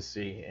crazy to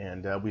see.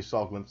 And we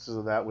saw glimpses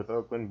of that with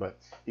Oakland, but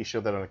he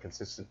showed that on a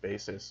consistent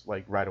basis,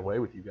 like right away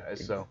with you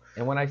guys. So.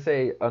 And when I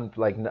say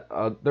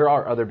there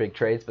are other big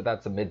trades, but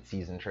that's a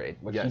mid-season trade,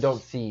 which you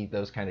don't see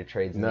those kind of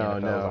trades in the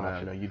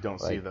NFL. No, you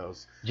don't see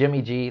those.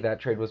 Jimmy G, that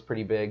trade was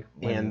pretty big.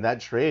 And that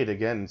trade,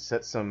 again,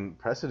 set some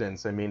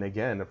precedents. I mean,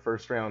 again, a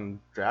first-round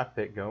draft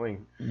pick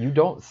going. You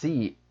don't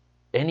see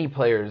any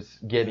players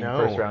getting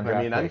first-round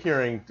draft picks. I'm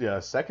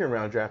hearing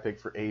second-round draft pick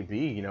for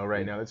AB,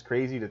 right now. It's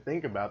crazy to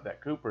think about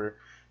that. Cooper,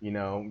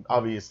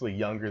 obviously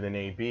younger than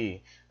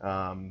AB,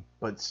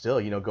 but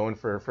still, going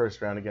for a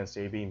first round against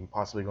AB and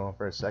possibly going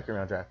for a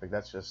second-round draft pick,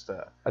 that's just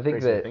I think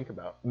crazy that to think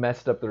about.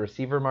 Messed up the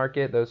receiver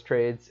market, those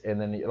trades,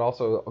 and then it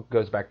also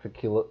goes back to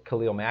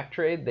Khalil Mack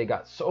trade. They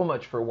got so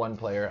much for one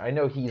player. I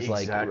know he's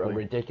like a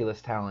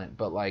ridiculous talent,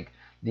 but like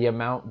the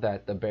amount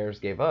that the Bears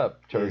gave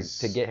up to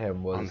get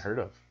him was unheard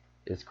of.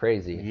 It's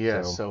crazy.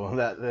 Yeah, so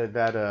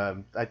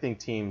that I think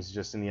teams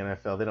just in the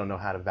NFL, they don't know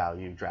how to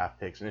value draft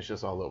picks, and it's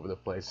just all over the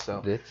place.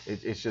 So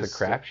it's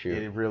just a crapshoot.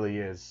 It really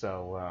is.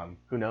 So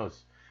who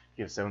knows?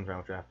 You get a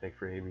 7th-round draft pick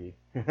for AB.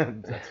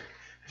 That's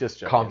just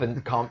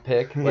joking. Comp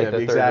pick, like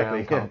the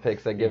third-round comp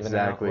picks that given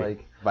out.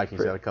 Like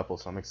Vikings got a couple,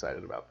 so I'm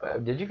excited about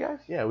that. Did you guys?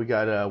 Yeah, we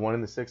got one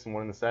in the 6th and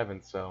one in the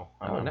 7th, so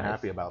I'm nice.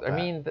 happy about that. I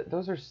mean,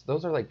 those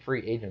are like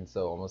free agents,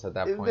 though, almost at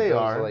that point. They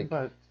are,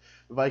 but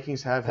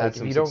Vikings have had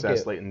some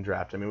success late in the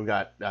draft. I mean, we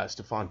got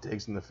Stephon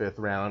Diggs in the 5th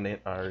round.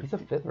 He's a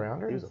 5th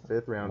rounder? He was a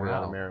 5th rounder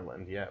out of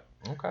Maryland, yeah.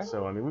 Okay.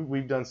 So, I mean,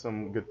 we've done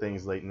some good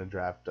things late in the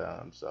draft,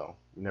 so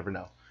you never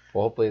know.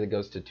 Well, hopefully it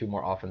goes to 2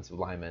 more offensive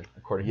linemen,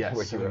 according to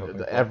what you were hoping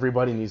for.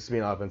 Everybody needs to be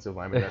an offensive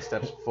lineman that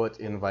steps foot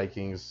in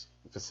Vikings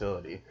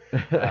facility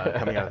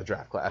coming out of the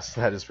draft class.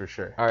 That is for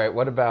sure. All right,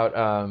 what about,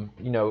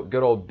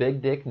 good old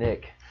Big Dick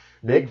Nick?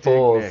 Big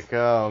Foles. Nick.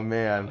 Oh,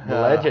 man. The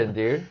legend,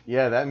 dude.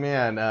 Yeah, that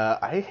man.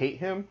 I hate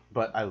him,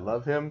 but I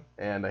love him.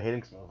 And I hate him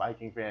because I'm a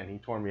Viking fan. He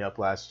tore me up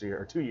last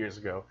year, or 2 years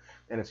ago,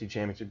 NFC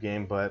Championship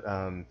game. But,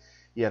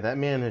 yeah, that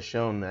man has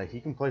shown that he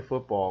can play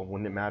football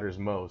when it matters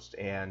most.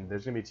 And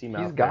there's going to be a team out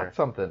there. He's got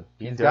something.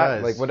 He's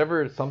got, like,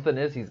 whatever something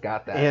is, he's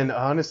got that. And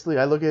honestly,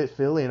 I look at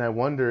Philly and I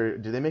wonder,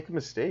 did they make a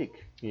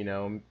mistake?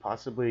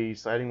 Possibly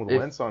siding with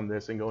Wentz on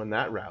this and going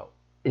that route.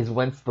 Is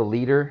Wentz the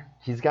leader?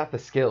 He's got the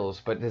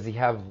skills, but does he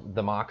have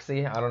the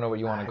moxie? I don't know what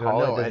you want to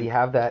call it. Does he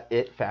have that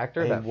it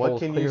factor that Foles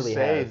clearly has? What can you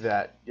say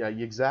that,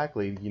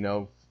 exactly,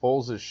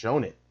 Foles has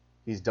shown it.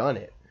 He's done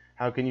it.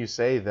 How can you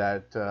say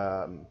that,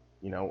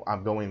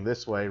 I'm going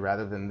this way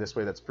rather than this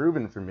way that's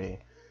proven for me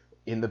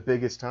in the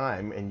biggest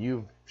time, and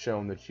you've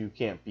shown that you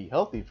can't be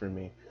healthy for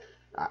me?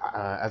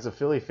 As a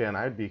Philly fan,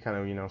 I'd be kind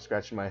of,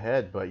 scratching my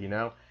head, but,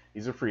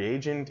 he's a free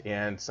agent,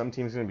 and some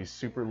team's going to be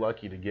super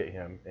lucky to get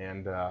him,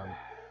 and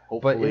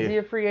hopefully. But is he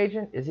a free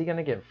agent? Is he going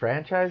to get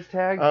franchise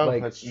tagged?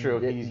 That's true.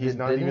 He's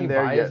not even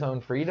there yet. Didn't he buy his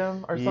own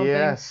freedom or something?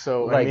 Yeah,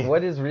 so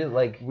what is real?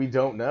 We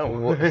don't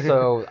know.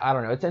 So I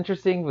don't know. It's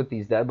interesting with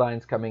these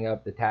deadlines coming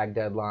up, the tag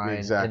deadline,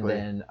 exactly.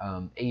 And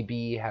then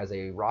AB has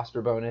a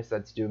roster bonus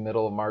that's due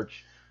middle of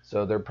March.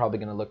 So they're probably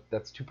going to look.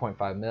 That's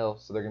 $2.5 million.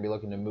 So they're going to be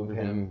looking to move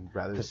him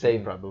rather to soon,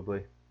 save.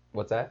 Probably.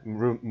 What's that?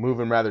 Move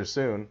him rather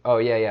soon. Oh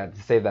yeah,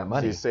 to save that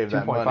money. To save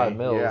that money. $2.5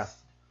 million. Yeah.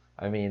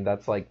 I mean,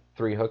 that's like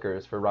 3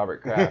 hookers for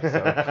Robert Kraft.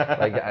 So,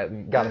 I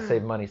got to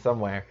save money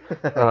somewhere.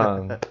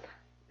 Oh,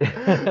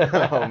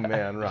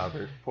 man,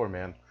 Robert. Poor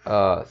man.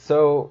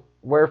 So,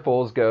 where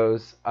Foles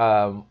goes,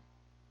 I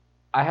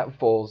have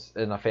Foles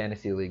in a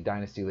fantasy league,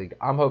 dynasty league.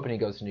 I'm hoping he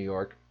goes to New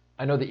York.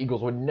 I know the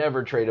Eagles would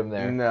never trade him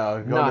there.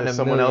 No, going to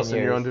someone else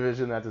in your own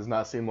division, that does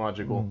not seem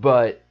logical.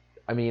 But,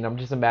 I mean, I'm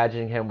just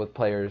imagining him with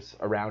players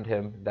around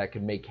him that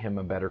could make him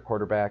a better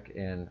quarterback,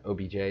 and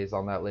OBJ is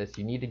on that list.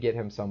 You need to get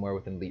him somewhere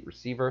with an elite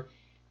receiver.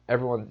 I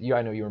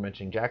know you were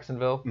mentioning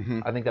Jacksonville. Mm-hmm.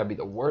 I think that'd be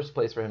the worst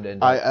place for him to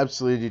end up. I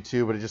absolutely do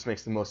too, but it just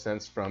makes the most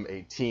sense from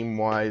a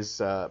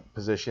team-wise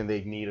position.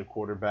 They need a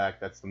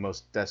quarterback. That's the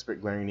most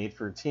desperate, glaring need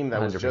for a team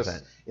that 100%. Was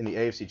just in the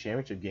AFC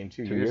Championship game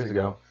 2 years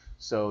ago.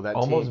 So that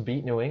almost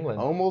beat New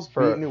England.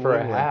 For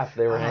a half,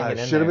 they were hanging in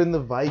there. Should have been the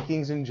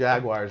Vikings and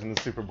Jaguars in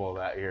the Super Bowl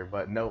that year,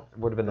 but nope.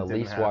 Would have been the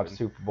least watched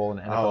Super Bowl in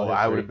NFL history.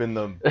 I would have been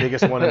the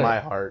biggest one in my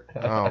heart.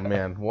 Oh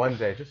man, one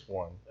day, just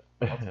one.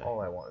 That's all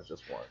I want is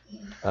just one.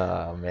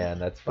 Oh man,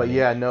 that's funny. But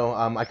yeah, no,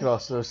 I could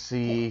also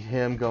see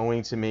him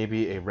going to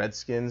maybe a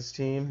Redskins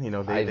team.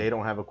 They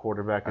don't have a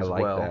quarterback as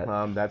well.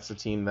 That. That's a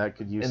team that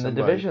could use somebody. In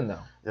the division though.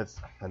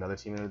 That's another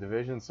team in the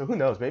division. So who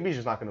knows? Maybe he's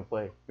just not going to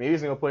play. Maybe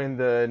he's going to play in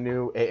the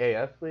new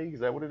AAF league. Is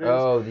that what it is?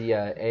 Oh, the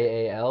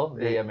AAL,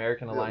 the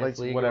American Alliance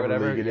League, or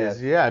whatever league it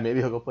is. Yeah, maybe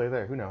he'll go play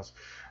there. Who knows?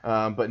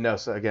 But no.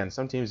 So again,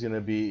 some teams going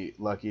to be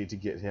lucky to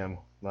get him.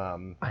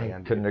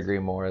 I couldn't agree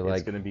more.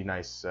 It's going to be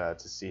nice to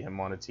see him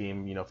on a team,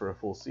 for a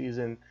full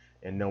season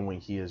and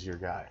knowing he is your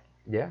guy.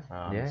 Yeah.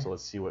 So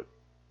let's see what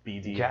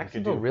BD could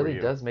Jacksonville do for really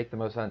you. does make the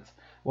most sense.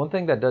 One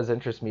thing that does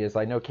interest me is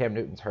I know Cam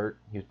Newton's hurt.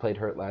 He played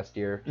hurt last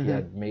year. He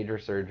had major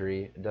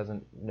surgery.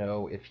 Doesn't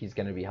know if he's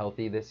going to be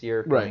healthy this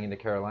year going Right. into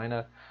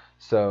Carolina.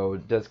 So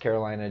does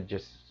Carolina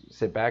just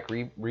sit back,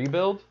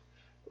 rebuild?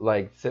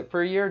 Like, sit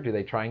for a year? Do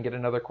they try and get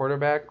another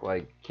quarterback?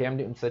 Like, Cam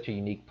Newton's such a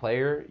unique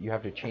player. You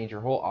have to change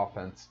your whole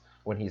offense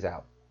when he's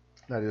out.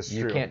 That is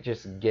You true. can't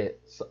just get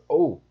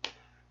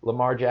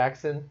Lamar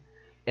Jackson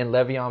and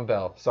Le'Veon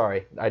Bell.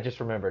 Sorry, I just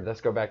remembered.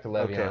 Let's go back to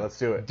Le'Veon. Okay, let's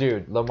do it.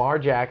 Dude, Lamar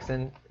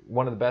Jackson,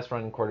 one of the best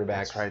running quarterbacks.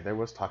 That's right. There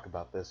was talk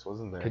about this,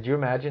 wasn't there? Could you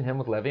imagine him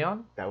with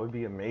Le'Veon? That would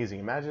be amazing.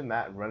 Imagine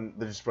that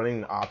they're just running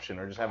an option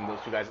or just having those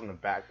two guys in the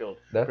backfield.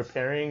 That's-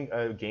 Preparing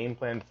a game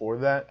plan for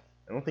that,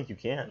 I don't think you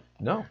can.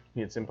 No.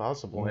 It's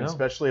impossible. No. And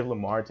especially if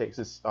Lamar takes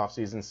this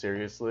offseason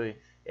seriously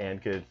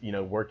and could,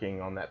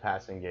 working on that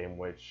passing game,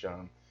 which,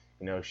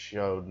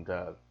 showed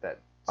that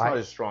it's not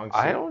his strong suit.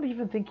 I don't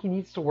even think he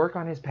needs to work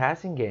on his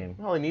passing game.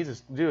 All he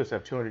needs to do is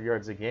have 200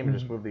 yards a game and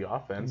just move the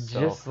offense.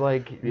 Just So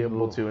like be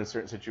able to in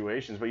certain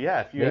situations. But yeah,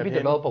 if you maybe have him,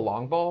 develop a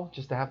long ball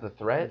just to have the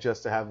threat.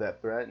 just to have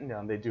that threat.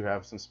 They do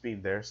have some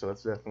speed there, so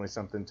that's definitely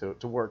something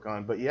to work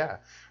on. But yeah,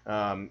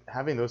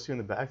 having those two in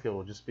the backfield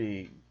will just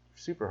be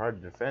super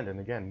hard to defend. And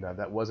again,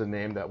 that was a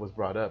name that was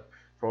brought up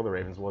for all the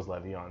Ravens was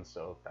Le'Veon,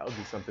 so that would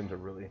be something to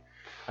really.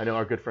 I know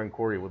our good friend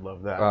Corey would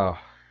love that. Oh,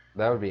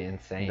 that would be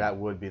insane. That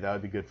would be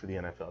good for the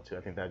NFL too.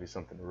 I think that'd be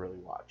something to really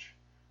watch.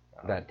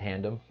 That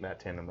tandem. That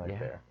tandem right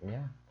there.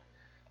 Yeah.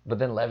 But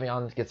then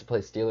Le'Veon gets to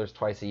play Steelers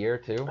twice a year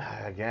too.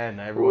 Again,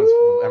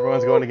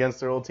 everyone's going against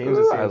their old teams.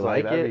 It seems I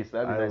like that'd it. Be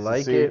I nice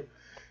like to see. it.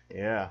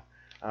 Yeah.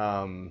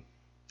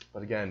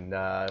 But again,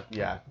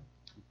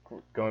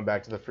 going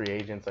back to the free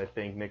agents, I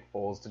think Nick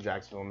Foles to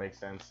Jacksonville makes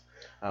sense.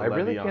 I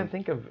really Le'Veon- can't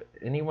think of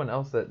anyone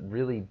else that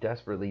really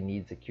desperately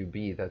needs a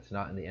QB that's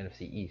not in the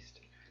NFC East.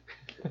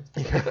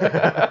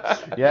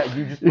 Yeah,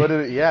 you just put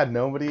it. Yeah,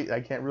 nobody.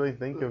 I can't really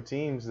think of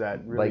teams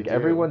that really Like do.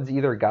 everyone's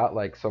either got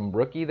like some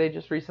rookie they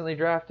just recently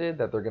drafted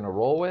that they're gonna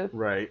roll with,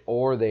 right.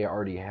 or they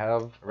already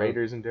have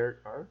Raiders and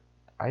Derek Carr.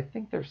 I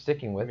think they're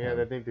sticking with Yeah, him.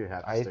 I think they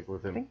have to I stick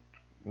with him. think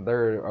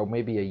they're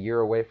maybe a year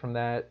away from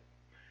that.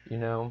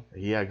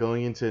 Yeah,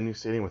 going into a new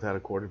stadium without a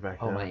quarterback.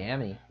 Oh, now.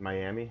 Miami.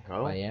 Miami.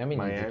 Oh, Miami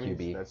needs a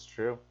QB. That's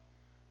true.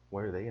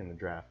 Where are they in the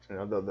draft?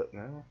 No,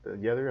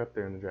 they're up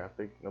there in the draft.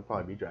 They'll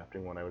probably be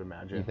drafting one, I would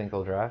imagine. You think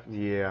they'll draft?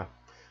 Yeah.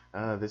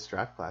 This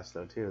draft class,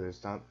 though, too,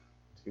 there's not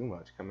too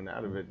much coming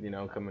out of it,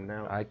 coming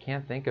out. I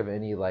can't think of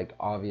any like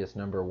obvious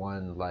number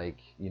one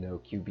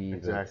QB.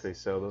 Exactly.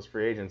 So those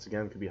free agents,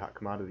 again, could be hot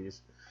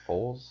commodities.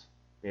 Foles.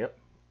 Yep.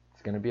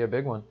 It's gonna be a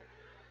big one.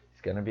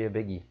 It's gonna be a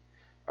biggie.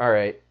 All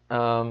right.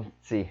 Let's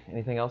see.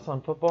 Anything else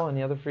on football?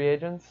 Any other free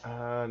agents?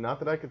 Not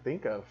that I could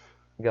think of.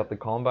 We got the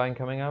Combine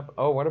coming up.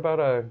 Oh, what about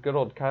a good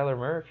old Kyler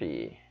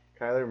Murphy?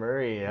 Kyler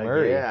Murray.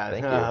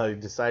 Thank you. He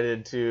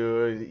decided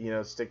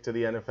to, stick to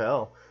the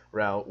NFL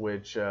route,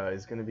 which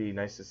is going to be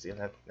nice to see.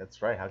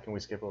 That's right. How can we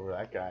skip over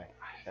that guy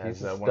as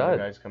He's a one of the stud.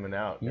 guys coming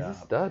out? He's a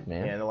stud,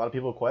 man. And a lot of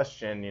people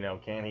question,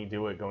 can he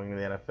do it going to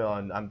the NFL?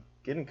 And I'm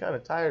getting kind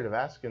of tired of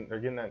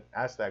getting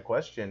asked that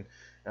question.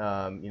 These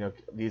 'Cause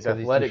he's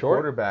athletic too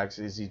short? quarterbacks,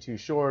 is he too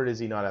short? Is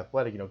he not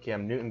athletic?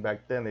 Cam Newton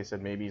back then, they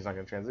said maybe he's not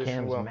going to transition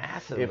Cam's well.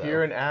 massive. If though.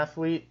 you're an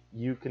athlete,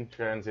 you can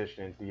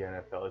transition into the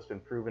NFL. It's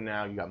been proven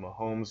now. You got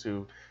Mahomes,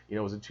 who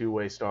was a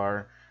two-way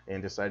star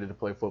and decided to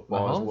play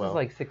football Mahomes as well. is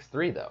like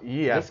 6'3" though.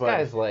 Yeah, this but-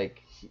 guy's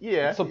like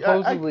Yeah,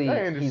 supposedly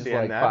I he's understand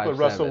like that, but 5'7".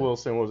 Russell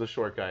Wilson was a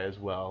short guy as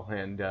well.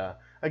 And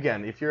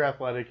again, if you're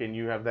athletic and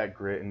you have that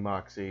grit and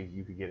moxie,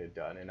 you could get it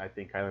done. And I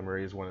think Kyler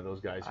Murray is one of those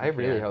guys. Who I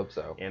really can. hope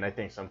so. And I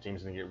think some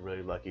teams are gonna get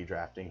really lucky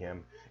drafting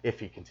him if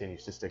he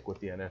continues to stick with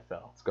the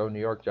NFL. Let's go New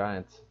York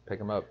Giants. Pick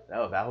him up.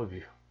 Oh, that would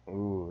be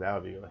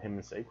him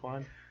and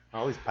Saquon.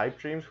 All these pipe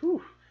dreams.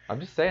 Whew. I'm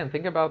just saying,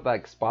 think about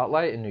like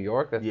spotlight in New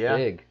York. That's Yeah,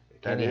 big.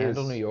 Can he that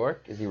handle is. New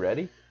York? Is he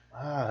ready?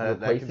 That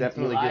Replacing could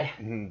definitely Eli?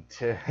 get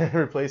to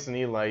replacing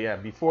Eli. Yeah,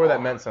 before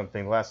that meant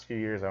something. The last few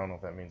years, I don't know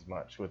if that means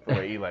much with the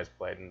way Eli's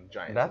played and the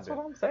Giants. That's have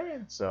what been. I'm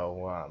saying.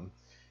 So,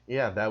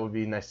 yeah, that would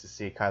be nice to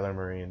see Kyler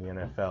Murray in the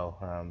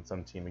NFL.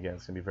 Some team, again,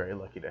 is going to be very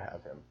lucky to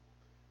have him.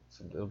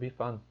 So it'll be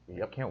fun.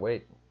 Yep. Can't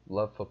wait.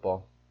 Love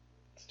football.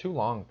 It's too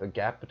long. The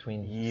gap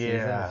between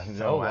Yeah, seasons is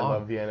no, so long. I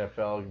love the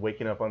NFL.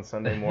 Waking up on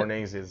Sunday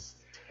mornings is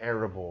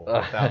terrible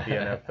without the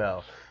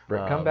NFL.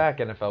 Rick, come back,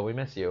 NFL. We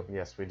miss you.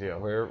 Yes, we do.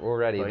 We're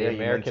ready. Well, The yeah, you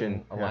American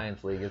mentioned- yeah.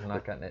 Alliance League is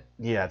not cutting it.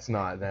 Yeah, it's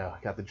not. No,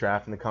 got the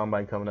draft and the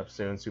combine coming up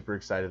soon. Super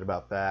excited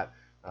about that.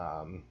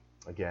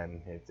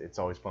 Again, it's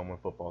always fun when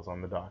football's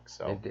on the dock.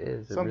 So It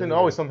is. It something really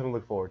always is. something to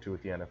look forward to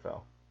with the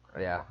NFL.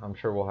 Yeah, I'm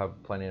sure we'll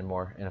have plenty of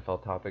more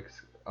NFL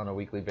topics on a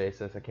weekly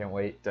basis. I can't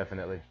wait.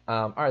 Definitely.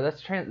 All right,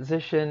 let's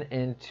transition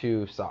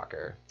into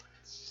soccer.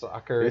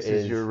 Soccer This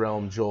is your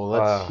realm, Joel.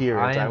 Let's hear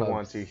it. I am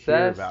want to hear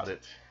obsessed. about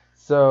it.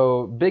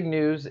 So, big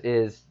news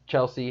is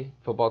Chelsea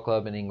Football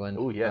Club in England.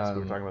 Oh, yes,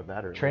 we were talking about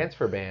that earlier.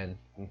 Transfer ban.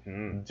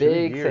 Mhm. 2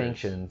 Big years.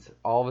 sanctions.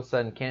 All of a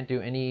sudden, can't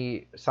do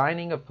any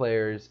signing of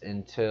players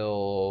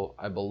until,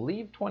 I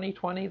believe,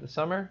 2020, the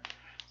summer.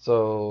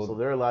 So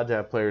they're allowed to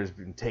have players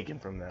being taken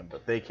from them,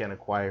 but they can't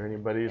acquire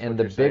anybody. And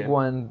the big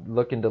one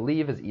looking to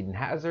leave is Eden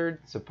Hazard.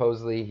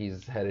 Supposedly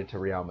he's headed to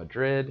Real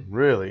Madrid.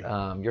 Really?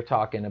 You're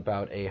talking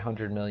about a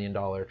 $100 million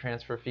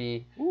transfer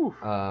fee,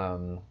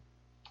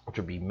 which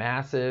would be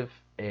massive.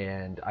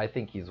 And I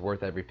think he's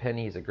worth every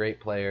penny. He's a great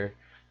player.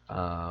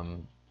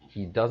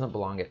 He doesn't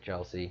belong at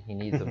Chelsea. He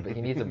needs a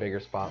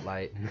bigger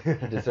spotlight.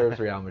 He deserves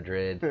Real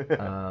Madrid.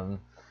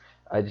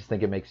 I just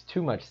think it makes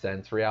too much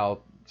sense.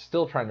 Real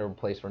still trying to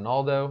replace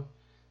Ronaldo.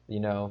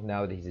 Now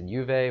that he's in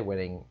Juve,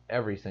 winning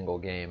every single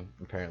game,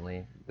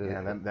 apparently.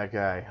 Yeah, that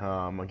guy.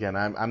 Again,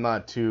 I'm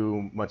not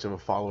too much of a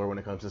follower when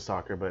it comes to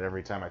soccer, but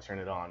every time I turn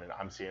it on, and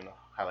I'm seeing a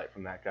highlight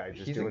from that guy,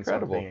 just he's doing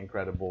incredible. something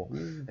incredible.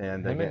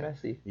 And him again, and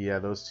Messi. Yeah,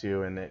 those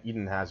two, and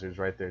Eden Hazard's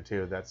right there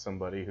too. That's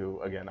somebody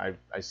who, again,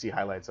 I see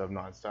highlights of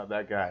nonstop.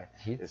 That guy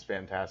is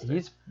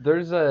fantastic.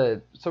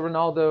 So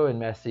Ronaldo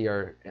and Messi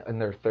are in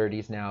their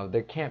 30s now.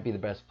 They can't be the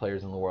best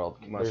players in the world.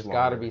 There's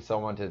got to be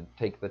someone to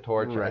take the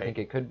torch. Right. I think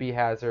it could be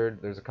Hazard.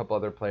 There's a couple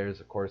other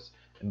players, of course,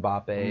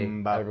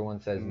 Mbappe.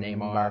 Everyone says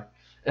Neymar.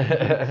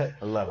 I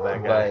love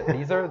that guy.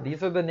 But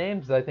these are the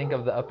names, I think,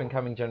 of the up and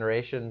coming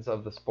generations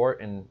of the sport,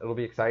 and it'll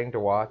be exciting to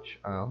watch.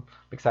 I'm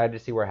excited to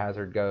see where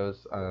Hazard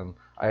goes.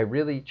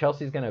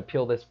 Chelsea's going to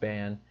appeal this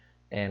ban,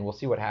 and we'll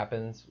see what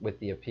happens with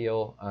the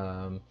appeal.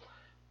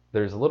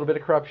 There's a little bit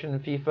of corruption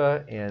in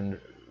FIFA, and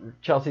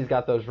Chelsea's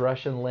got those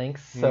Russian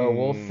links, so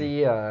we'll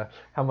see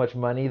how much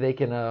money they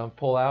can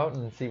pull out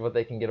and see what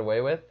they can get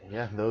away with.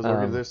 Yeah,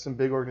 there's some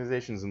big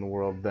organizations in the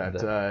world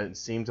that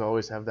seem to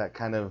always have that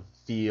kind of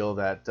feel,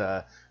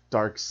 that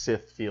dark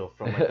Sith feel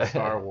from like the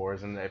Star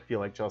Wars, and I feel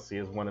like Chelsea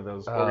is one of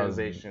those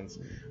organizations.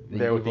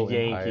 There with the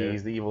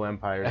Yankees, the evil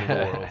empires of the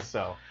world.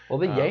 So well,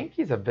 the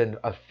Yankees have been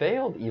a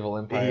failed evil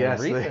empire. Yes,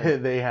 recently.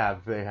 they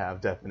have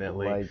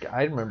definitely. Like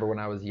I remember when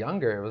I was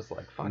younger, it was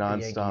like fuck the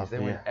Yankees. They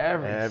win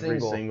every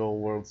single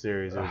World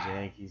Series. It was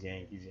Yankees.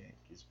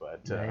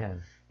 But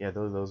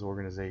those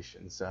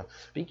organizations.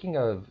 Speaking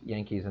of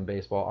Yankees and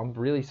baseball, I'm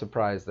really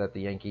surprised that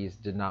the Yankees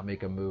did not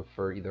make a move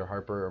for either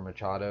Harper or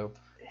Machado.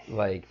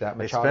 Like that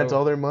Machado. They spent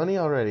all their money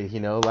already.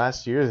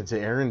 Last year to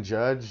Aaron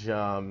Judge,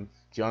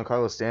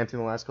 Giancarlo Stanton.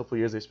 The last couple of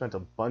years, they spent a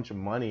bunch of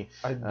money.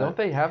 Don't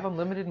they have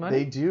unlimited money?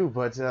 They do,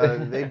 but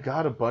they've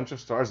got a bunch of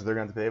stars that they're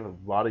going to pay. They have a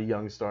lot of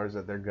young stars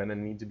that they're going to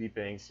need to be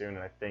paying soon, and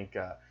I think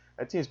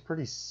that team's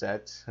pretty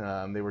set.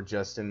 They were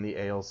just in the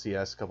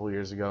ALCS a couple of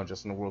years ago, and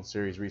just in the World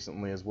Series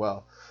recently as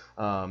well.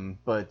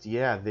 But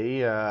yeah,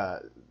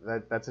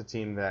 that's a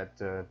team that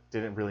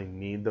didn't really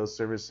need those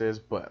services.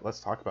 But let's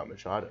talk about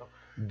Machado.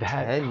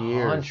 10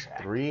 years,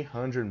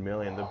 $300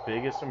 million, the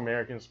biggest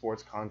American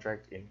sports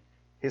contract in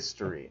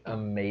history.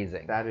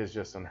 Amazing. That is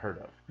just unheard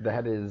of.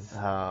 That is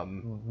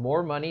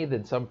more money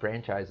than some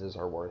franchises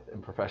are worth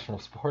in professional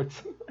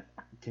sports.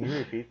 Can you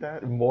repeat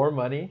that? More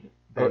money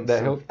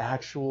than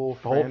actual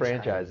whole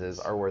franchises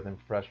are worth in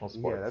professional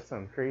sports. Yeah, that's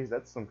some crazy.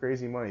 That's some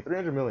crazy money.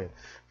 $300 million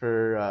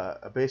for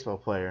a baseball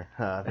player.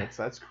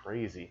 That's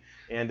crazy.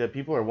 And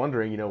people are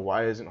wondering,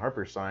 why isn't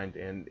Harper signed?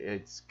 And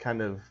it's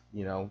kind of,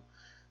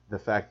 the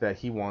fact that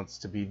he wants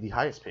to be the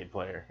highest paid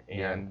player,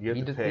 and you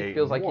have to pay. He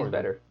feels like he's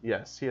better.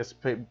 Yes, he has to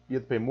pay. You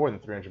have to pay more than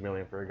 $300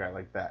 million for a guy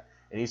like that,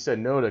 and he said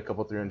no to a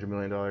couple $300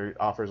 million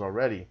offers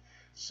already.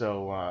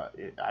 So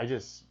I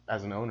just,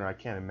 as an owner, I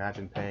can't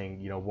imagine paying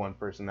one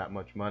person that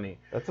much money.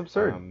 That's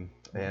absurd.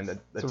 And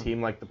a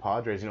team like the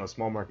Padres, a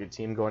small market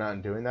team going out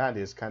and doing that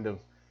is kind of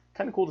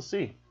cool to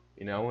see.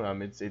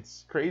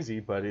 It's crazy,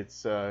 but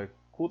it's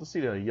cool to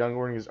see a young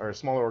or a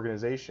smaller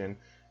organization.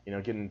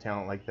 Getting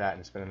talent like that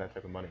and spending that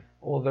type of money.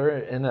 Well, they're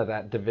in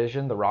that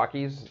division, the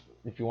Rockies.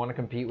 If you want to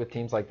compete with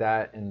teams like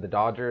that, and the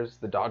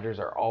Dodgers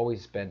are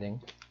always spending.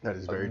 That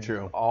is very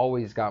true.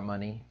 Always got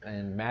money,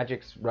 and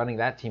Magic's running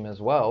that team as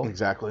well.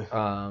 Exactly. They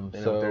know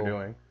what they're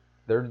doing.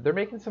 They're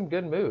making some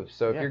good moves.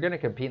 So if you're going to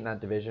compete in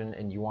that division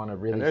and you want to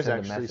really send a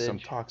message. There's actually some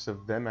talks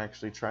of them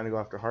actually trying to go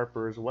after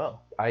Harper as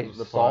well. I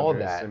saw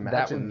that.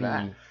 Imagine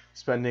that.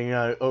 Spending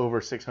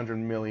over $600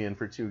 million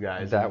for two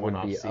guys in one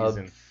off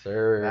season.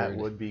 Absurd. That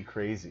would be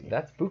crazy.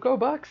 That's buco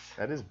bucks.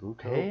 That is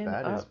buco.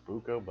 That is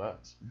buco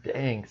bucks.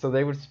 Dang. So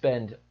they would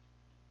spend,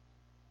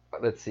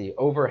 let's see,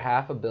 over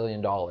 $500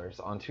 million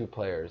on two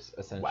players.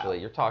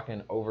 Essentially, You're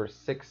talking over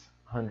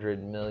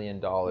 $600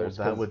 million. Well,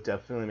 that would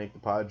definitely make the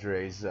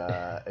Padres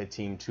a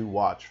team to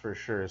watch for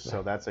sure.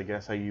 So that's, I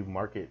guess, how you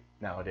market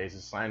nowadays,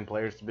 is sign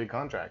players to big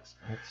contracts.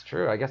 That's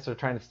true. I guess they're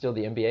trying to steal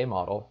the NBA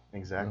model.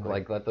 Exactly.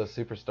 Like let those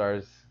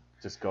superstars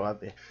just go out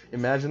there.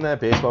 Imagine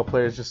that baseball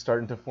players just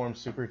starting to form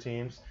super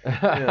teams.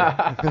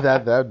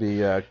 That'd be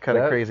kind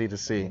of crazy to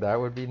see. That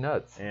would be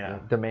nuts. Yeah.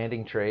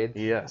 Demanding trades.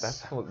 Yes.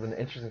 That's an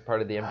interesting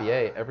part of the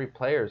NBA. Every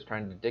player is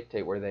trying to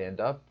dictate where they end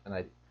up, and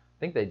I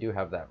think they do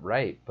have that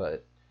right.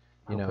 But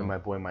hopefully my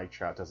boy Mike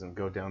Trout doesn't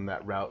go down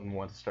that route and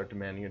want to start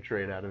demanding a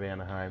trade out of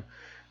Anaheim.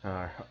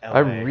 LA, I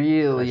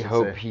really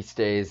hope he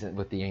stays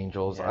with the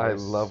Angels. Yeah, I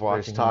love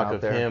watching him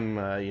out there. There's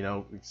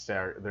talk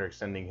of him, they're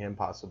extending him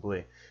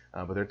possibly,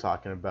 but they're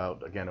talking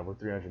about, again, over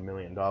 $300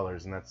 million,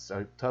 and that's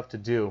tough to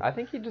do. I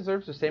think he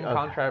deserves the same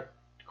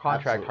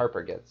contract Absolutely.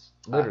 Harper gets.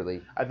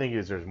 Literally. I think he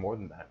deserves more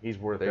than that. He's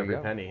worth There you every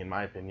go. penny, in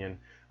my opinion.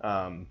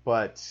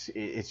 But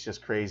it's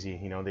just crazy.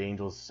 You know, the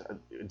Angels,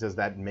 does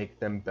that make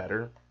them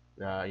better?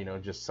 You know,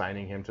 just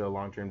signing him to a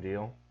long-term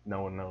deal?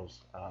 No one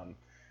knows.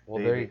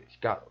 Well, they they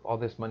got all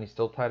this money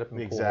still tied up in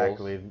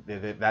Exactly.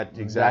 Pujols. That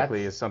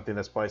exactly is something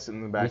that's probably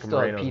sitting in the We back of still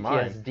have Moreno's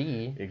mind.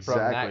 PTSD from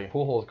Exactly. that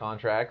Pujols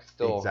contract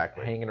still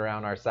Exactly. hanging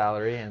around our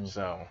salary, and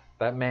So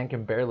that man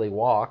can barely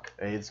walk.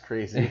 it's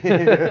crazy.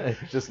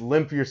 Just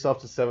limp yourself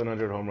to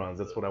 700 home runs.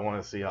 That's what I want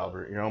to see,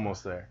 Albert. You're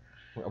almost there.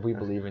 We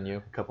believe in you.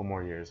 A couple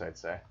more years, I'd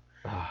say.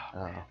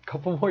 A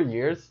couple more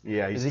years?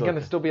 Yeah, Is he going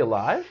to still be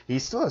alive? He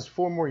still has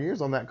 4 more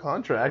years on that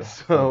contract,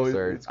 so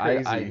Absurd. it's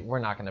crazy. We're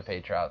not going to pay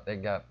Trout.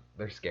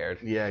 They're scared.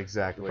 Yeah,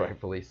 exactly.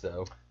 Rightfully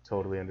so.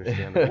 Totally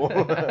understandable.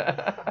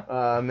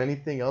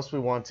 Anything else we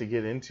want to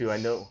get into? I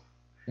know.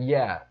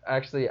 Yeah,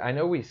 actually, I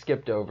know we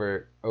skipped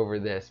over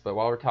this, but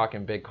while we're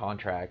talking big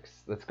contracts,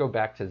 let's go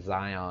back to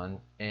Zion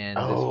and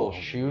this whole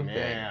shoe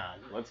thing.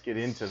 Let's get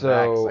into So-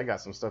 that, 'cause I got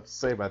some stuff to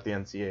say about the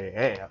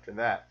NCAA after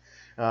that.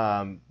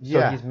 So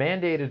Yeah. he's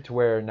mandated to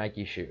wear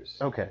Nike shoes.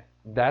 Okay.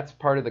 That's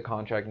part of the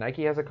contract.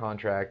 Nike has a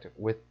contract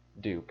with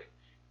Duke.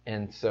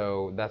 And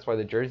so that's why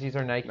the jerseys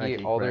are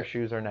Nike, all their right.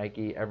 shoes are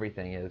Nike,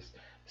 everything is.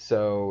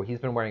 So he's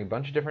been wearing a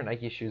bunch of different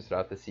Nike shoes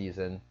throughout the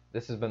season.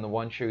 This has been the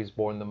one shoe he's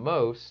worn the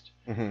most,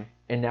 Mm-hmm.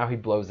 and now he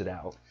blows it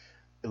out.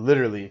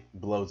 Literally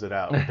blows it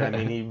out. I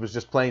mean, he was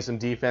just playing some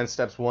defense,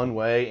 steps one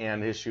way,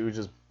 and his shoe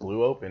just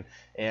blew open.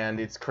 And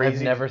it's crazy.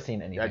 I've never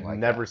seen anything I've like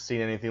never that.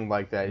 seen anything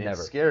like that. Never.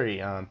 It's scary.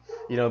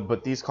 You know,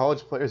 but these college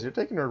players, they're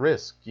taking a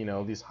risk. You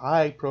know, these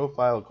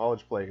high-profile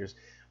college players,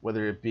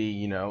 whether it be,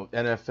 you know,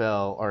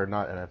 NFL or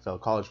not NFL,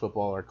 college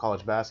football or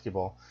college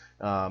basketball,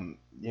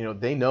 you know,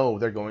 they know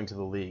they're going to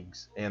the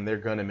leagues and they're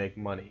going to make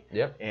money.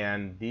 Yep.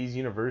 And these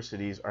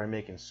universities are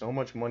making so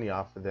much money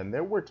off of them.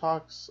 There were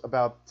talks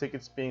about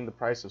tickets being the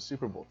price of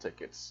Super Bowl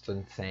tickets. It's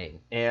insane.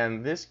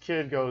 And this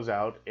kid goes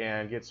out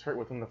and gets hurt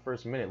within the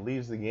first minute,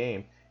 leaves the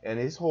game, and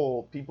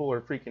people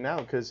are freaking out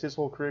because his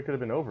whole career could have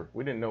been over.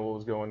 We didn't know what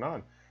was going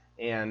on.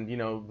 And, you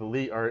know, the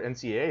league, our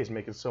NCAA is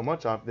making so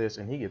much off this,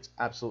 and he gets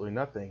absolutely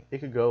nothing. It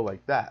could go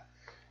like that.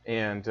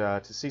 And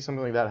to see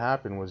something like that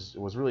happen was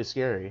really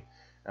scary.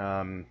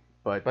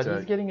 But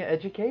he's getting an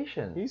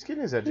education. He's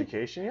getting his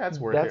education. Yeah, it's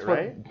worth That's it, what-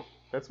 right?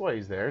 That's why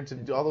he's there, to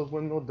do all those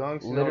windmill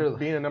dunks, you know, Literally.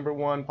 being a number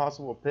one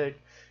possible pick,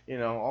 you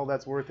know, all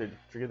that's worth it.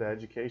 Forget the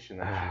education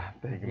that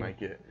you think you might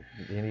get.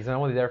 And he's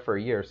only there for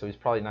a year, so he's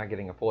probably not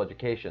getting a full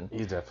education.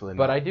 He's definitely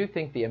But not. I do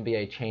think the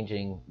NBA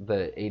changing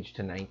the age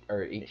to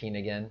 18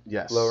 again,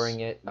 Yes.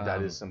 lowering it.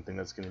 That is something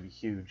that's going to be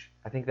huge.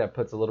 I think that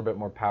puts a little bit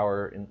more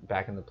power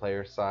back in the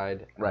player's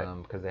side, Right.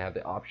 Because they have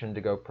the option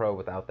to go pro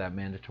without that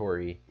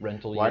mandatory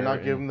rental Why year.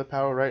 not give them the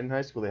power right in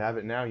high school? They have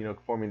it now, you know,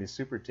 forming these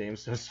super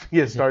teams. So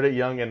get started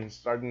young and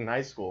starting in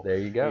high school. There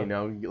you go. You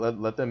know,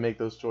 let them make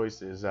those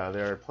choices.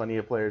 There are plenty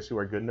of players who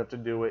are good enough to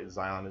do it.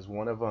 Zion is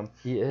one of them.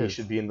 He is. He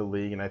should be in the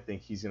league, and I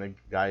think he's a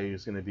guy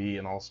who's going to be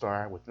an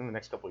all-star within the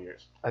next couple of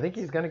years. I think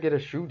he's gonna get a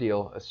shoe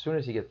deal as soon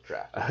as he gets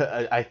drafted.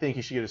 I think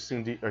he should get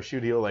a shoe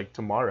deal like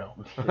tomorrow.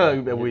 Yeah,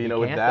 you he know,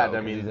 with can't, that, though,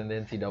 I 'cause mean, he's in the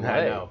NCAA.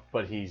 I know,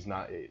 but he's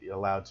not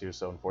allowed to.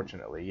 So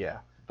unfortunately, yeah.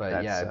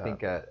 But yeah, I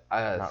think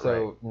not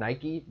so.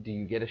 Nike, do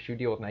you get a shoe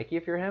deal with Nike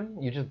if you're him?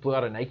 You just blew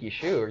out a Nike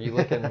shoe. Are you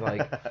looking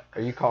like?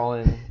 Are you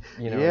calling?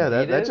 You know, yeah,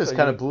 that Adidas? just Are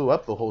kind you- of blew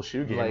up the whole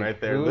shoe game like, right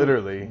there, who-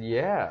 literally.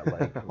 Yeah,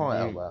 like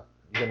Well,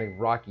 you gonna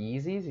rock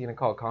Yeezys? You gonna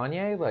call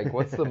Kanye? Like,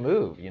 what's the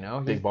move? You know,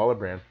 Big baller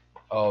brand.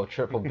 Oh,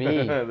 Triple B.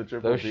 The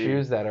Triple Those B.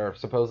 shoes that are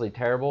supposedly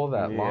terrible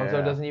that Lonzo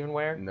Yeah. doesn't even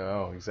wear.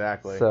 No,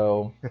 exactly.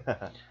 So,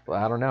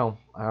 well, I don't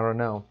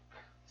know.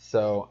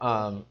 So,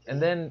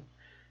 and then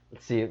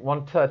let's see.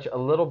 Want to touch a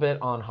little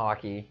bit on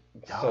hockey.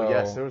 Oh So,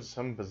 yes, there was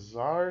some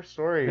bizarre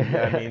story.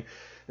 I mean,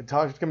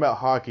 talking about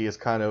hockey is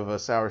kind of a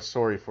sour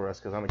story for us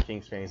because I'm a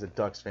Kings fan, he's a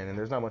Ducks fan, and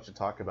there's not much to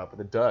talk about. But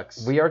the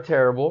Ducks, we are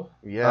terrible.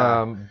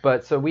 Yeah.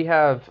 But so we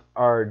have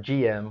our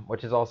GM,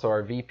 which is also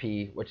our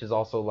VP, which is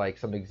also like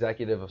some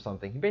executive of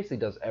something. He basically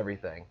does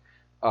everything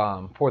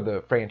for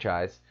the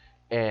franchise.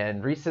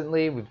 And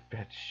recently we've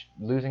had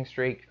losing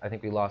streak. I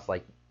think we lost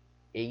like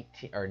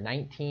 18 or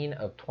 19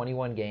 of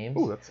 21 games.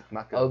 ooh, that's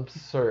not good.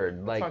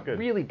 Absurd, like not good.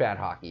 really bad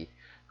hockey.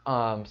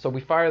 So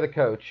we fire the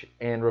coach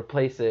and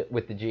replace it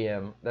with the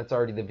GM. That's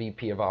already the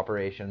VP of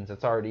operations.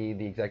 That's already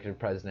the executive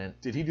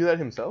president. Did he do that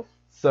himself?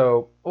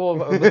 So,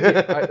 well,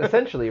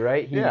 essentially,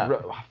 right? He Yeah.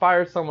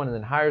 fires someone and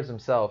then hires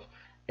himself,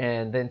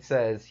 and then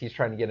says he's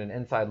trying to get an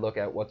inside look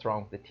at what's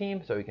wrong with the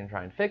team so he can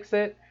try and fix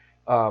it.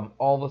 All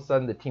of a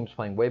sudden, the team's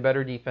playing way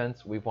better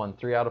defense. We've won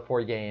 3 out of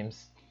 4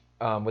 games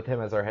with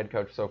him as our head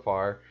coach so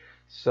far.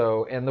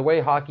 So, and the way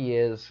hockey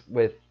is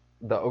with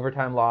the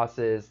overtime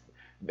losses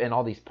and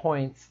all these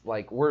points,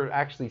 like we're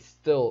actually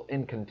still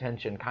in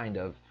contention, kind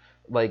of,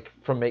 like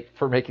for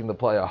making the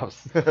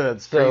playoffs.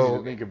 That's So- crazy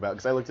to think about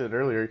because I looked at it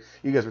earlier.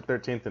 You guys were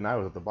 13th and I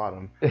was at the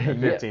bottom at Yeah.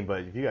 15.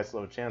 But if you guys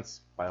still have a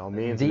chance, by all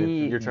means, and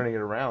if you're turning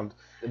it around.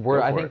 I Go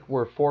for think it.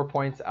 we're 4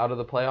 points out of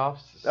the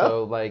playoffs.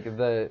 So like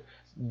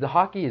The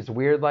hockey is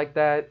weird like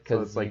that So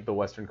because it's like the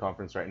Western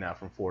Conference right now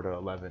from 4 to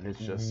 11. It's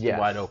just yes,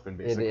 wide open,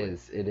 basically.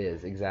 It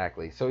is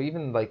exactly. So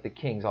even like the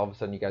Kings, all of a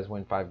sudden you guys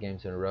win 5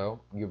 games in a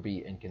row, you'll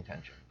be in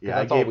contention. 'Cause Yeah,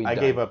 that's all we've I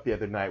done. gave up the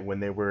other night when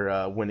they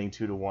were winning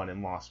 2-1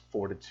 and lost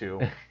 4-2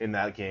 in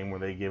that game where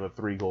they gave up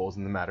 3 goals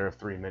in the matter of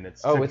 3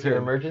 minutes. Oh, with your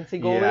emergency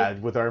goalie? Yeah,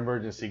 with our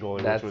emergency goalie,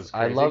 That's- which was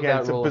I crazy. love Again,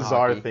 that some rule in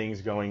bizarre hockey.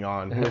 things going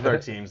on with our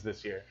teams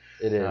this year.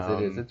 It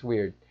is. It's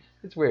weird.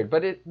 It's weird,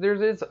 but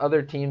there's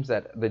other teams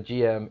that the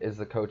GM is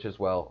the coach as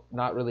well.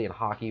 Not really in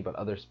hockey, but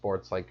other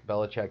sports. Like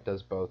Belichick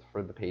does both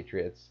for the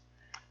Patriots.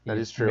 That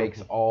is true. He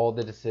makes all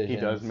the decisions. He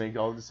does make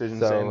all the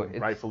decisions, So and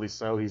it's- rightfully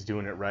so. He's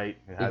doing it right.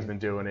 He has been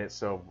doing it,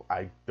 so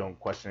I don't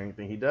question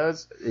anything he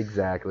does.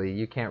 Exactly.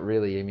 You can't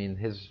really. I mean,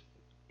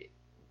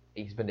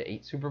 he's been to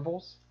 8 Super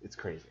Bowls, It's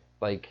crazy.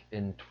 like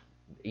in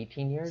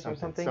 18 years or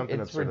something. It's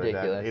absurd like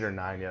ridiculous. that. 8 or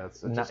 9, yeah.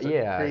 It's just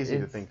crazy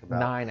to it's think about.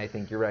 9, I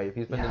think you're right.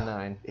 He's been to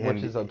 9, And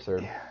which is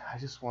absurd. I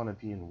just want to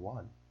be in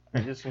one. I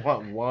just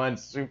want one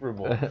Super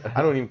Bowl.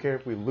 I don't even care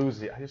if we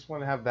lose it. I just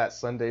want to have that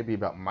Sunday be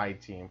about my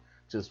team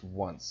just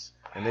once.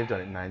 And they've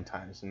done it 9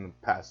 times in the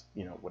past,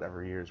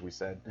 whatever years we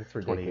said. It's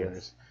 20 ridiculous.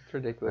 years. It's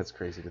ridiculous. That's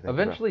crazy to think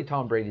Eventually,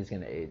 Tom Brady's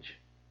going to age. about.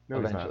 No,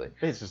 Eventually.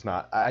 he's not. It's just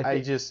not.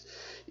 I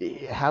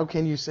How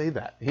can you say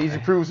that? He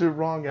proves it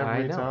wrong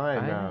every I know.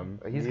 time.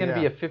 He's going to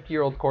be a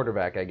 50-year-old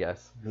quarterback, I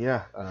guess.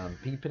 Yeah.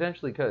 He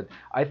potentially could.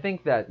 I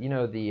think that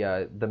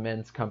the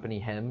men's company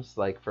Hims,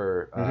 like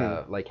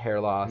for like hair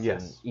loss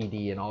Yes. and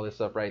ED and all this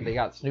stuff, right? They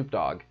got Snoop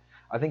Dogg.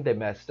 I think they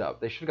messed up.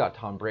 They should have got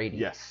Tom Brady.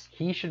 Yes.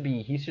 He should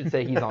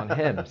say he's on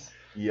Hims.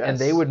 Yes. And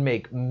they would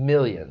make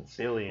millions.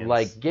 Billions.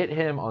 Like get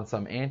him on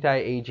some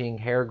anti-aging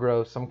hair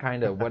growth, some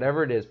kind of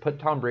whatever it is. Put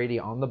Tom Brady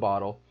on the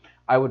bottle.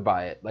 I would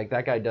buy it. Like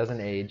that guy doesn't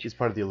age. He's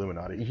part of the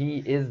Illuminati. He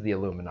is the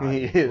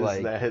Illuminati. He is.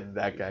 Like,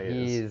 That guy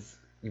is.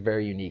 He's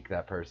very unique,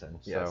 that person.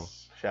 Yes.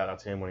 So Shout out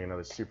to him winning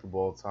another Super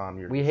Bowl. Tom,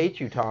 we hate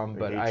you, Tom, We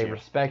but hate I you.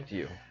 respect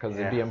you because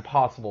it'd be Yeah.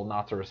 impossible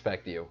not to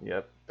respect you.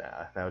 Yep.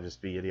 That would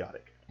just be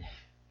idiotic.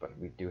 But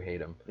we do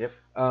hate him. Yep.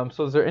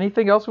 So is there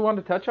anything else we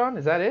wanted to touch on?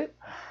 Is that it?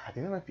 I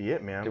think that might be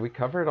it, man. Did we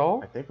cover it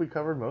all? I think we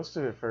covered most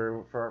of it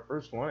for our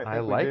first one. I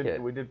think like we did,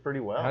 it. We did pretty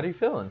well. How do you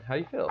feeling? How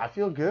do you feel? I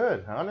feel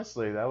good,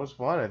 honestly. That was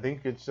fun. I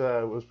think it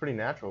was pretty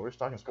natural. We're just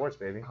talking sports,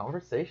 baby.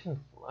 Conversation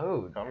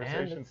flowed.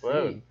 Conversation Let's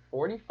flowed. see.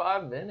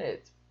 45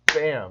 minutes.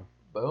 Bam.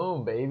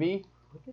 Boom, baby.